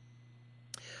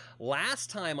 Last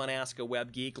time on Ask a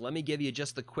Web Geek, let me give you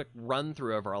just the quick run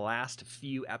through of our last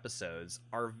few episodes.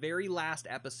 Our very last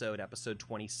episode, episode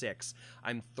 26,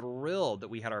 I'm thrilled that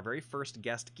we had our very first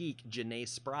guest geek, Janae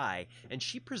Spry, and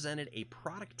she presented a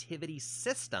productivity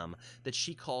system that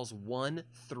she calls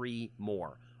 1-3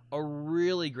 More. A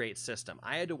really great system.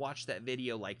 I had to watch that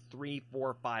video like 3,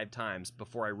 4, 5 times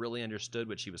before I really understood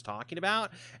what she was talking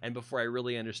about and before I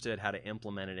really understood how to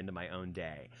implement it into my own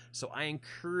day. So I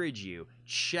encourage you,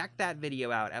 check that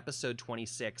video out, episode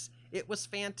 26. It was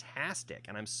fantastic,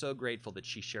 and I'm so grateful that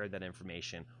she shared that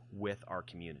information with our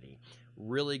community.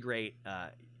 Really great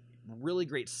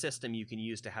system you can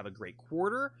use to have a great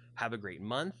quarter, have a great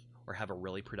month, or have a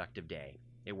really productive day.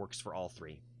 It works for all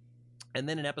three. And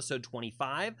then in episode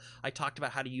 25, I talked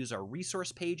about how to use our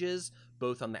resource pages,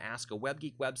 both on the Ask a Web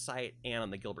Geek website and on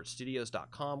the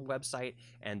gilbertstudios.com website,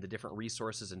 and the different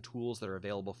resources and tools that are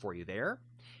available for you there.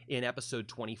 In episode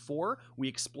 24, we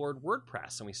explored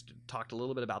WordPress, and we talked a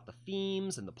little bit about the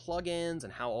themes and the plugins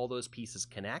and how all those pieces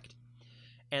connect.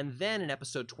 And then in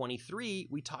episode 23,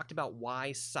 we talked about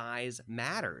why size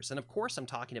matters. And of course, I'm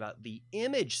talking about the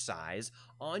image size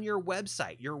on your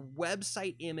website. Your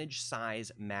website image size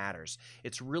matters.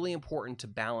 It's really important to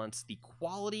balance the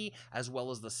quality as well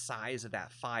as the size of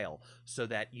that file so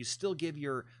that you still give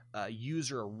your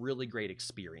user a really great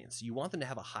experience. You want them to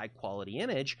have a high quality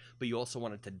image, but you also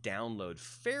want it to download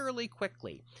fairly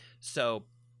quickly. So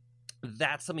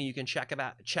that's something you can check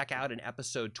out in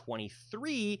episode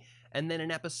 23. And then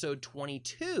in episode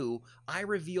 22, I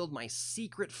revealed my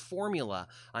secret formula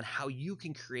on how you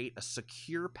can create a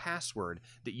secure password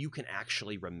that you can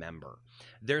actually remember.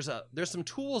 There's some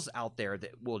tools out there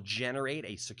that will generate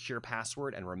a secure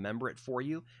password and remember it for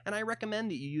you, and I recommend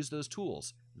that you use those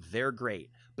tools. They're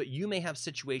great, but you may have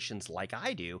situations like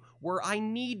I do where I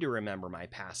need to remember my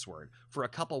password for a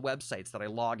couple websites that I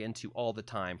log into all the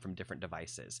time from different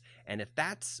devices. And if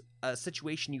that's a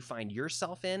situation you find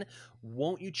yourself in,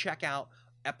 won't you check out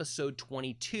episode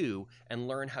 22 and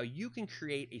learn how you can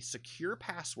create a secure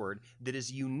password that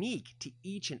is unique to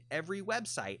each and every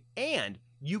website and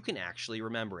you can actually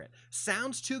remember it.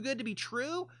 Sounds too good to be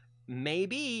true?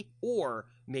 Maybe, or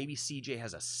maybe CJ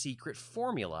has a secret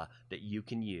formula that you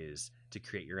can use to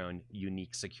create your own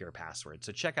unique secure password.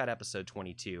 So check out episode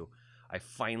 22. I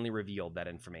finally revealed that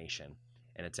information,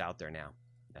 and it's out there now.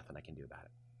 Nothing I can do about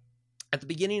it. At the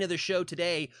beginning of the show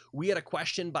today, we had a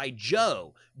question by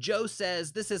Joe. Joe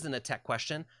says, this isn't a tech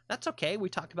question. That's okay. We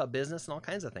talked about business and all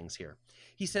kinds of things here.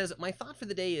 He says, my thought for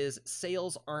the day is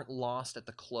sales aren't lost at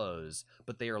the close,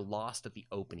 but they are lost at the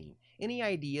opening. Any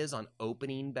ideas on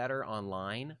opening better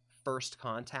online? First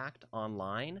contact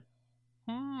online?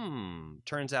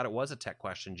 Turns out it was a tech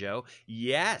question, Joe.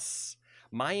 Yes.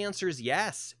 My answer is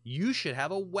yes. You should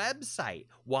have a website.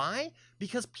 Why?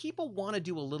 Because people want to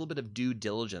do a little bit of due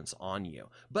diligence on you,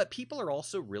 but people are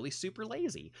also really super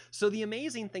lazy. So the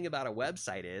amazing thing about a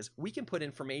website is we can put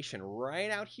information right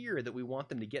out here that we want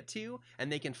them to get to, and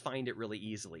they can find it really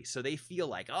easily. So they feel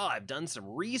like, oh, I've done some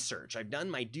research. I've done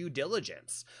my due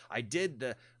diligence. I did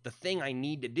the thing I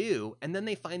need to do, and then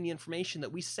they find the information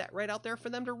that we set right out there for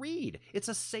them to read. It's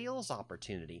a sales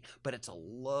opportunity, but it's a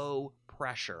low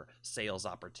pressure sales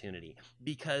opportunity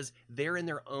because they're in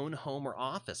their own home or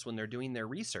office when they're doing their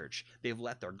research. They've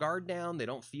let their guard down. They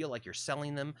don't feel like you're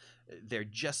selling them. They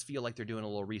just feel like they're doing a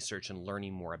little research and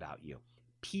learning more about you.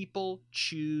 People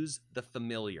choose the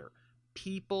familiar.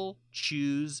 People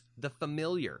choose the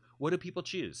familiar. What do people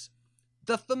choose?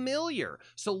 The familiar.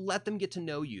 So let them get to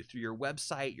know you through your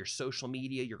website, your social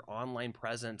media, your online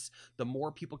presence. The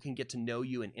more people can get to know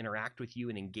you and interact with you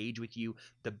and engage with you,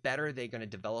 the better they're going to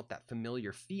develop that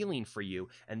familiar feeling for you,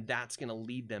 and that's going to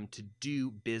lead them to do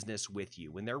business with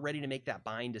you. When they're ready to make that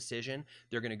buying decision,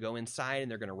 they're going to go inside and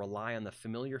they're going to rely on the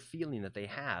familiar feeling that they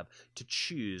have to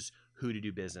choose who to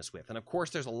do business with. And of course,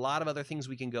 there's a lot of other things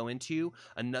we can go into.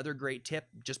 Another great tip,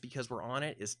 just because we're on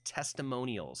it, is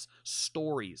testimonials,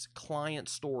 stories, client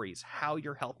stories, how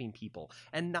you're helping people.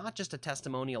 And not just a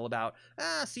testimonial about,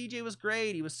 CJ was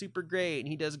great, he was super great, and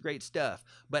he does great stuff,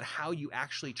 but how you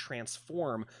actually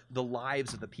transform the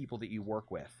lives of the people that you work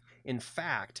with. In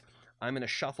fact, I'm going to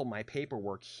shuffle my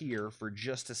paperwork here for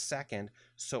just a second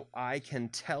so I can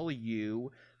tell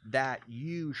you that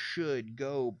you should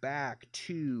go back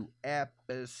to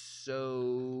episode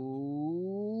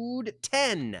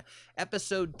 10.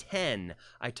 Episode 10,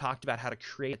 I talked about how to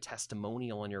create a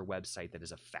testimonial on your website that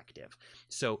is effective.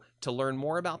 So to learn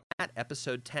more about that,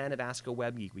 episode 10 of Ask a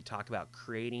Web Geek, we talk about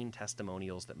creating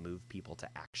testimonials that move people to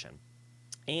action.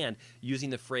 And using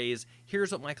the phrase,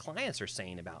 here's what my clients are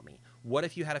saying about me. What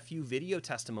if you had a few video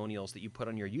testimonials that you put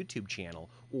on your YouTube channel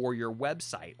or your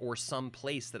website or some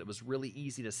place that it was really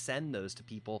easy to send those to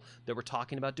people that were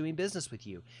talking about doing business with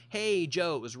you? Hey,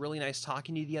 Joe, it was really nice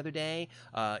talking to you the other day.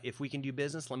 If we can do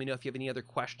business, let me know if you have any other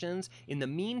questions. In the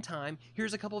meantime,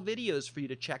 here's a couple videos for you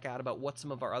to check out about what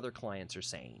some of our other clients are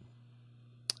saying.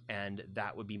 And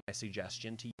that would be my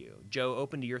suggestion to you. Joe,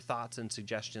 open to your thoughts and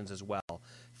suggestions as well.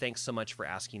 Thanks so much for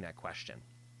asking that question.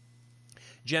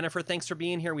 Jennifer, thanks for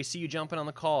being here. We see you jumping on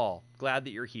the call. Glad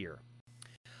that you're here.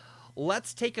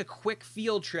 Let's take a quick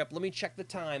field trip. Let me check the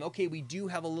time. Okay, we do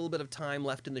have a little bit of time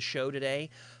left in the show today.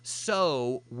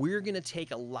 So we're going to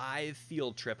take a live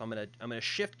field trip. I'm going to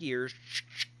shift gears,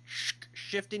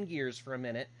 shifting gears for a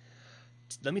minute.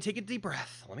 Let me take a deep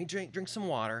breath. Let me drink some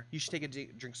water. You should take a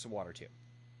drink some water too.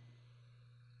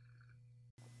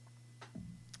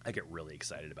 I get really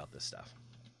excited about this stuff.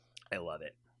 I love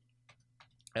it.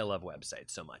 I love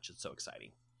websites so much. It's so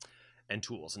exciting. And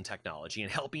tools and technology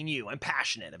and helping you. I'm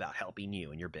passionate about helping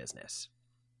you in your business.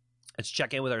 Let's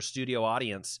check in with our studio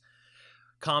audience.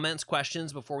 Comments,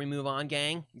 questions before we move on,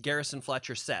 gang? Garrison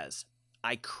Fletcher says,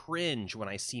 I cringe when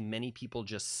I see many people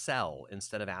just sell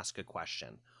instead of ask a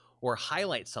question, or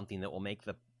highlight something that will make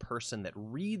the person that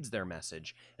reads their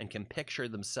message and can picture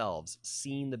themselves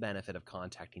seeing the benefit of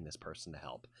contacting this person to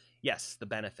help. Yes, the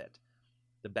benefit.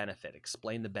 The benefit.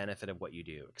 Explain the benefit of what you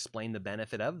do. Explain the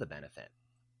benefit of the benefit.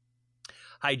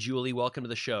 Hi, Julie. Welcome to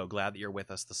the show. Glad that you're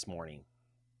with us this morning.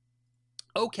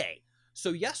 Okay,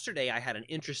 so yesterday I had an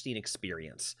interesting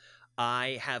experience.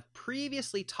 I have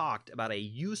previously talked about a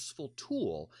useful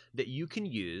tool that you can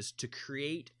use to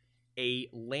create a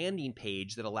landing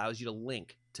page that allows you to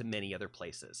link to many other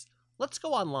places. Let's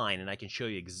go online and I can show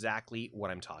you exactly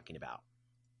what I'm talking about.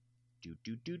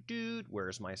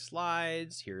 Where's my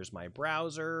slides? Here's my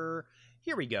browser.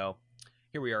 Here we go.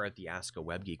 Here we are at the Ask a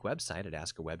Web Geek website at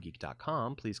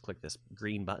askawebgeek.com. Please click this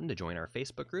green button to join our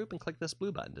Facebook group and click this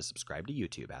blue button to subscribe to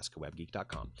YouTube,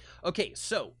 askawebgeek.com. Okay,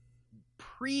 so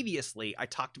previously I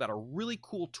talked about a really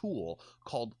cool tool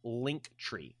called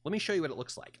Linktree. Let me show you what it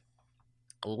looks like.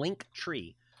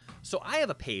 Linktree. So I have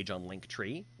a page on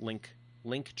Linktree,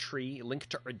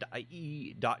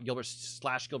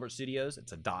 Gilbert Studios.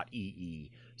 It's a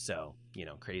 .ee, so,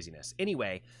 craziness.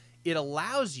 Anyway, it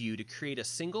allows you to create a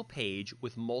single page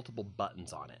with multiple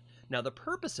buttons on it. Now, the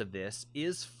purpose of this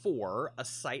is for a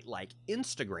site like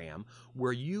Instagram,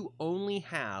 where you only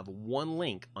have one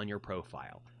link on your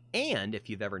profile. And if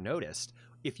you've ever noticed,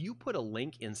 if you put a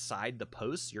link inside the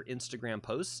posts, your Instagram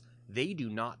posts, they do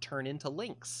not turn into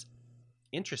links.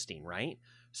 Interesting, right?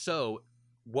 So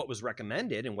what was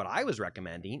recommended and what I was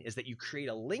recommending is that you create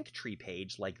a Linktree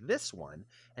page like this one,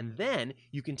 and then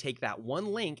you can take that one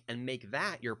link and make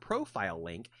that your profile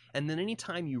link. And then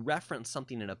anytime you reference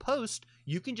something in a post,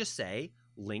 you can just say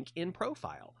link in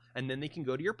profile. And then they can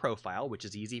go to your profile, which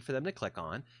is easy for them to click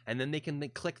on. And then they can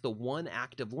click the one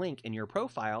active link in your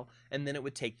profile, and then it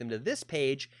would take them to this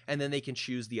page, and then they can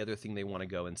choose the other thing they want to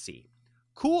go and see.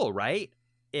 Cool, right?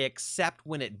 Except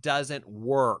when it doesn't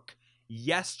work.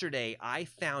 Yesterday, I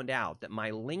found out that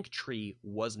my Linktree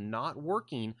was not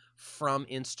working from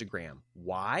Instagram.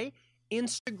 Why?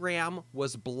 Instagram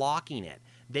was blocking it.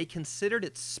 They considered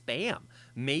it spam.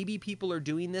 Maybe people are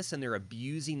doing this and they're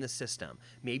abusing the system.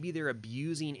 Maybe they're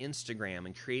abusing Instagram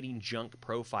and creating junk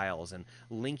profiles and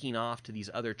linking off to these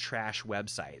other trash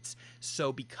websites.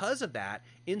 So because of that,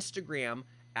 Instagram,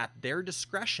 at their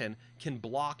discretion, can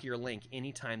block your link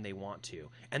anytime they want to.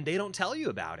 And they don't tell you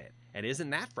about it. And isn't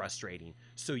that frustrating?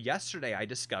 So yesterday I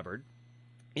discovered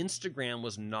Instagram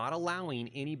was not allowing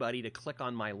anybody to click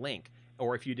on my link.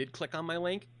 Or if you did click on my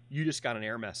link, you just got an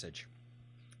error message,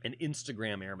 an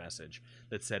Instagram error message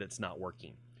that said it's not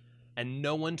working. And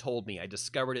no one told me. I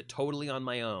discovered it totally on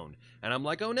my own. And I'm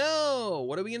like, oh no,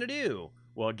 what are we going to do?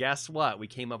 Well, guess what? We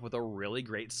came up with a really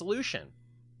great solution.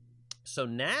 So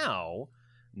now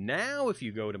if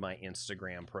you go to my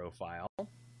Instagram profile,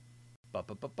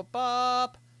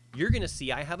 you're going to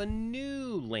see I have a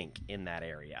new link in that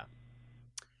area.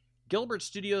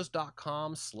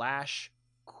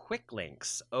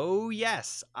 gilbertstudios.com/quicklinks. Oh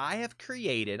yes, I have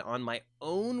created on my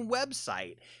own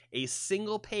website a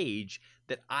single page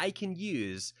that I can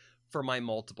use for my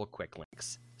multiple quick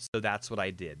links. So that's what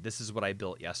I did. This is what I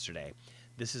built yesterday.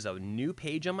 This is a new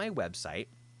page on my website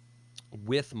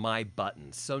with my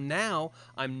buttons. So now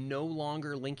I'm no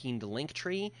longer linking to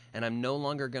Linktree, and I'm no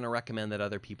longer going to recommend that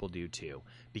other people do too,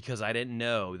 because I didn't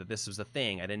know that this was a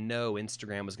thing. I didn't know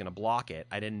Instagram was going to block it.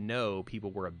 I didn't know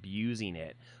people were abusing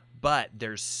it. But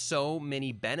there's so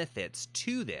many benefits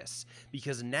to this,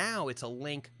 because now it's a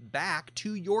link back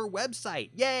to your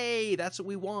website. Yay! That's what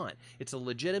we want. It's a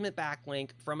legitimate backlink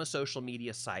from a social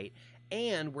media site,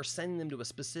 and we're sending them to a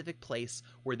specific place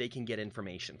where they can get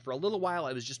information. For a little while,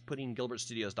 I was just putting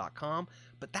gilbertstudios.com,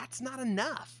 but that's not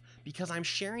enough, because I'm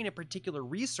sharing a particular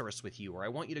resource with you, or I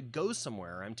want you to go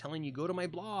somewhere, or I'm telling you go to my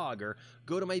blog, or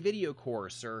go to my video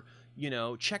course, or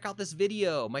check out this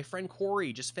video. My friend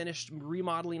Corey just finished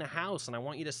remodeling a house, and I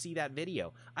want you to see that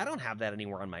video. I don't have that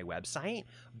anywhere on my website,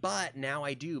 but now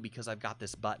I do, because I've got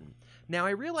this button. Now, I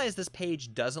realize this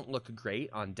page doesn't look great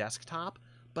on desktop,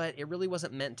 but it really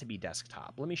wasn't meant to be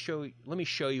desktop. Let me show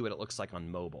you what it looks like on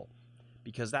mobile,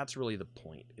 because that's really the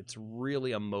point. It's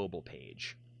really a mobile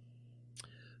page.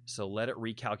 So let it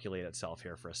recalculate itself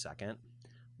here for a second.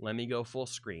 Let me go full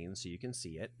screen so you can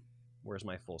see it. Where's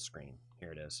my full screen?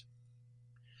 Here it is.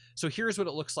 So here's what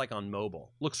it looks like on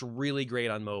mobile. Looks really great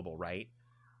on mobile, right?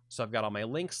 So I've got all my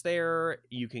links there.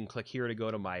 You can click here to go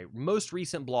to my most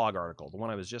recent blog article, the one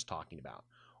I was just talking about.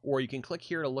 Or you can click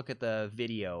here to look at the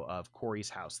video of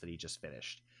Corey's house that he just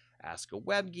finished. Ask a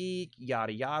Web Geek,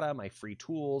 yada yada, my free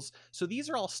tools. So these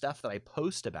are all stuff that I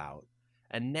post about.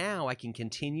 And now I can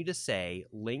continue to say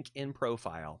link in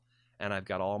profile. and I've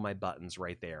got all my buttons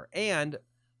right there. And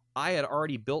I had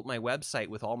already built my website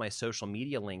with all my social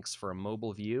media links for a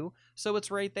mobile view, so it's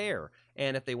right there.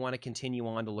 And if they want to continue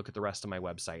on to look at the rest of my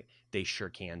website, they sure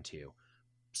can too.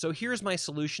 So here's my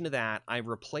solution to that. I've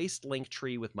replaced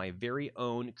Linktree with my very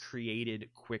own created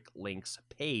quick links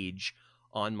page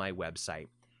on my website,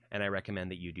 and I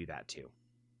recommend that you do that too.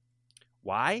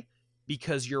 Why?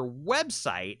 Because your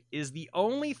website is the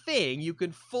only thing you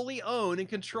can fully own and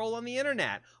control on the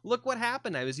internet. Look what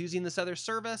happened. I was using this other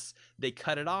service. They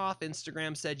cut it off.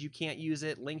 Instagram said you can't use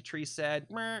it. Linktree said,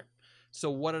 meh. So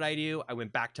what did I do? I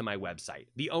went back to my website.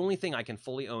 The only thing I can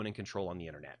fully own and control on the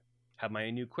internet. Have my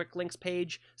new quick links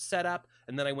page set up,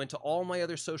 and then I went to all my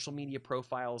other social media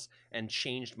profiles and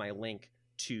changed my link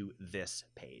to this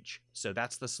page. So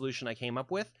that's the solution I came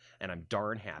up with, and I'm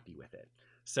darn happy with it.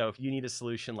 So if you need a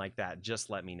solution like that, just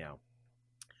let me know.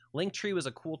 Linktree was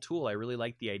a cool tool. I really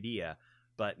liked the idea,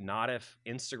 but not if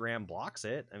Instagram blocks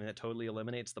it. I mean, that totally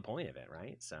eliminates the point of it,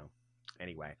 right? So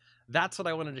anyway, that's what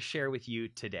I wanted to share with you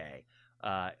today.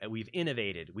 We've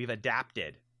innovated. We've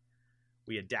adapted.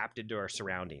 We adapted to our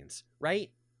surroundings, right?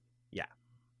 Yeah,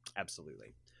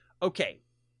 absolutely. Okay,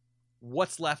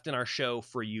 what's left in our show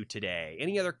for you today?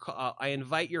 Any other, I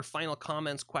invite your final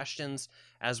comments, questions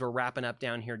as we're wrapping up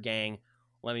down here, gang.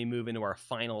 Let me move into our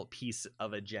final piece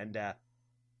of agenda.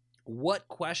 What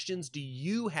questions do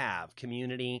you have,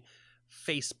 community,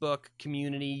 Facebook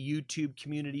community, YouTube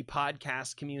community,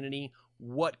 podcast community?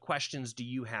 What questions do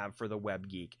you have for the Web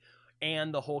Geek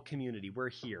and the whole community? We're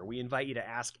here. We invite you to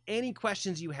ask any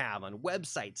questions you have on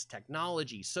websites,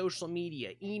 technology, social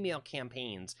media, email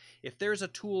campaigns. If there's a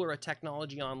tool or a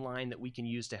technology online that we can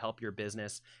use to help your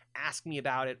business, ask me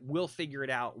about it. We'll figure it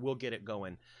out. We'll get it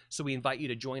going. So we invite you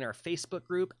to join our Facebook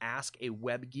group, Ask a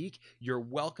Web Geek. You're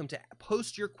welcome to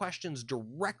post your questions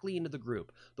directly into the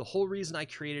group. The whole reason I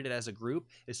created it as a group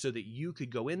is so that you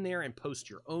could go in there and post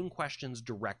your own questions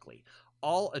directly.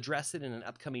 I'll address it in an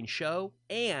upcoming show,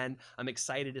 and I'm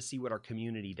excited to see what our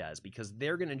community does, because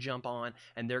they're going to jump on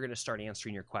and they're going to start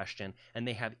answering your question, and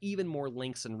they have even more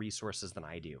links and resources than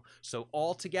I do. So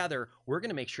all together, we're going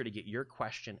to make sure to get your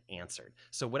question answered.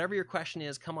 So whatever your question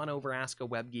is, come on over, Ask a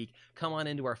Web Geek, come on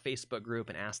into our Facebook group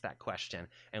and ask that question,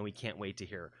 and we can't wait to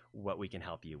hear what we can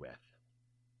help you with.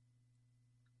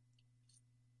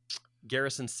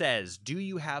 Garrison says, do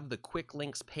you have the quick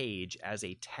links page as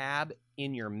a tab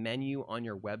in your menu on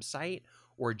your website,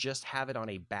 or just have it on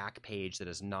a back page that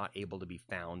is not able to be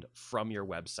found from your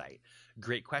website?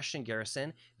 Great question,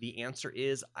 Garrison. The answer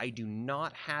is I do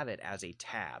not have it as a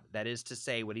tab. That is to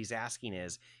say, what he's asking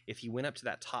is, if he went up to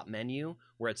that top menu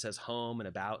where it says home and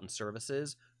about and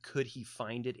services, could he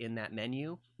find it in that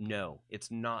menu? No,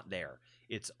 it's not there.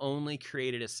 It's only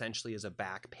created essentially as a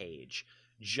back page,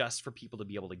 just for people to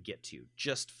be able to get to,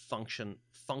 just function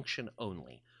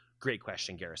only. Great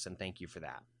question, Garrison. Thank you for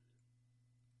that.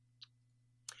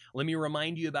 Let me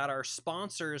remind you about our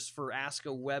sponsors for Ask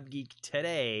a Web Geek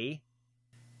today.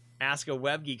 Ask a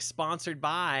Web Geek sponsored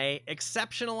by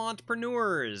Exceptional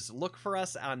Entrepreneurs. Look for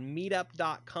us on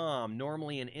meetup.com,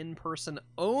 normally an in-person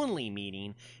only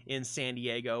meeting in San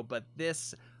Diego, but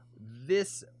this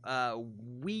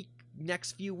week,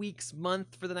 next few weeks,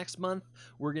 for the next month,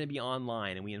 we're going to be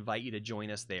online, and we invite you to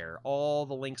join us there. All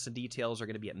the links and details are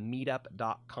going to be at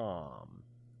meetup.com.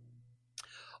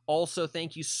 Also,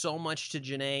 thank you so much to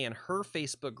Janae and her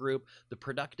Facebook group, The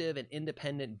Productive and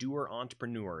Independent Doer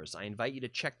Entrepreneurs. I invite you to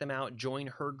check them out, join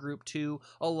her group too.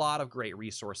 A lot of great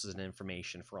resources and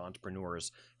information for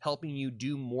entrepreneurs, helping you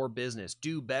do more business,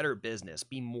 do better business,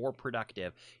 be more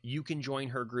productive. You can join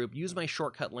her group. Use my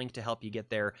shortcut link to help you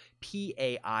get there,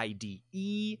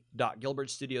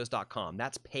 paide.gilbertstudios.com.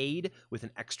 That's paid with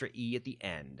an extra E at the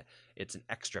end. It's an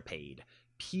extra paid.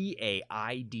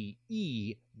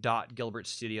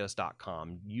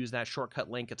 paide.gilbertstudios.com. Use that shortcut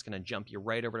link. It's going to jump you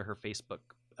right over to her Facebook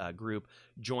group.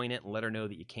 Join it and let her know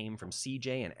that you came from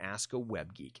CJ and Ask a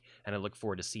Web Geek. And I look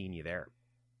forward to seeing you there.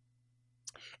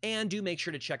 And do make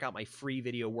sure to check out my free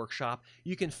video workshop.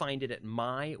 You can find it at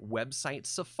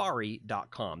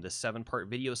mywebsitesafari.com. This 7-part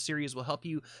video series will help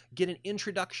you get an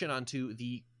introduction onto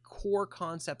the core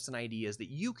concepts and ideas that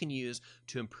you can use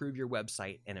to improve your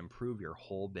website and improve your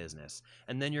whole business.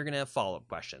 And then you're going to have follow-up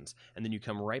questions. And then you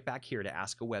come right back here to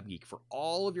Ask a Web Geek for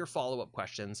all of your follow-up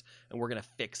questions. And we're going to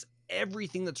fix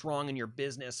everything that's wrong in your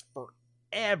business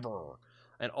forever.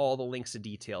 And all the links and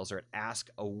details are at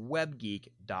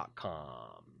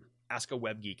askawebgeek.com.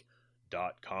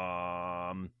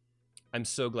 Askawebgeek.com. I'm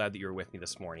so glad that you were with me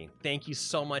this morning. Thank you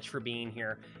so much for being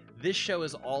here. This show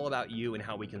is all about you and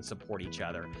how we can support each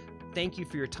other. Thank you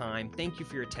for your time. Thank you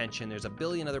for your attention. There's a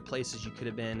billion other places you could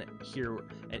have been here,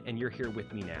 and you're here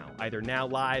with me now, either now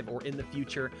live or in the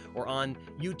future or on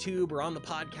YouTube or on the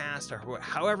podcast or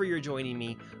however you're joining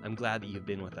me. I'm glad that you've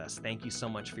been with us. Thank you so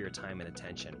much for your time and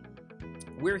attention.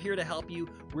 We're here to help you.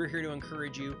 We're here to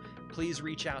encourage you. Please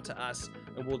reach out to us,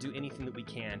 and we'll do anything that we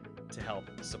can to help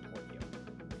support you.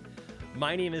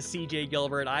 My name is CJ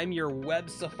Gilbert. I'm your web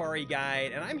safari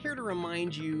guide, and I'm here to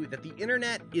remind you that the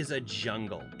internet is a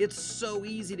jungle. It's so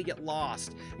easy to get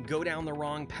lost, go down the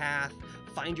wrong path,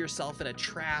 find yourself in a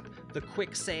trap, the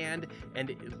quicksand,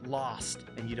 and lost,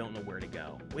 and you don't know where to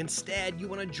go. Instead, you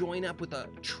want to join up with a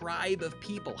tribe of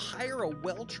people. Hire a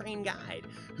well-trained guide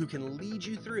who can lead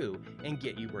you through and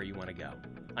get you where you want to go.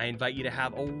 I invite you to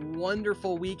have a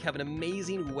wonderful week. Have an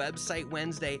amazing Website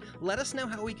Wednesday. Let us know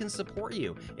how we can support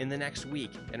you in the next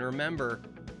week. And remember,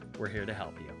 we're here to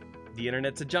help you. The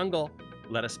internet's a jungle.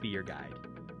 Let us be your guide.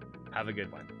 Have a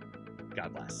good one.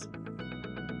 God bless.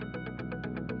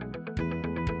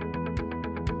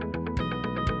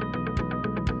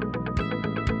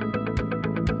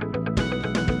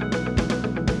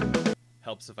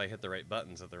 Helps if I hit the right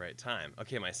buttons at the right time.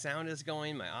 Okay, my sound is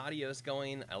going, my audio is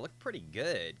going. I look pretty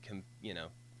good,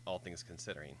 all things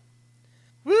considering.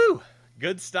 Woo!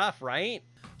 Good stuff, right?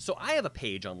 So I have a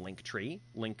page on Linktree,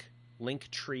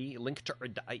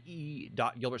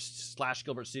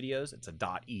 Gilbert Studios. It's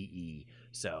a .ee,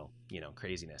 so,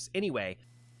 craziness. Anyway,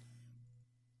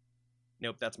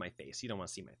 nope, that's my face. You don't want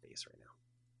to see my face right now.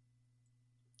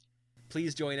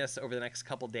 Please join us over the next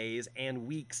couple days and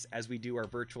weeks as we do our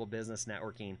virtual business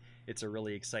networking. It's a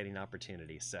really exciting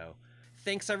opportunity. So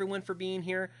thanks everyone for being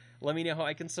here. Let me know how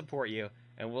I can support you,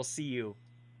 and we'll see you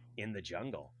in the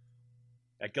jungle.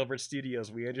 At Gilbert Studios,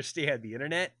 we understand the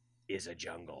internet is a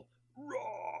jungle.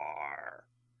 Roar!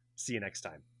 See you next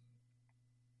time.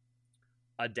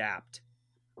 Adapt,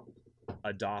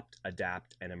 adopt,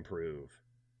 adapt, and improve.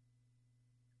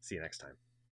 See you next time.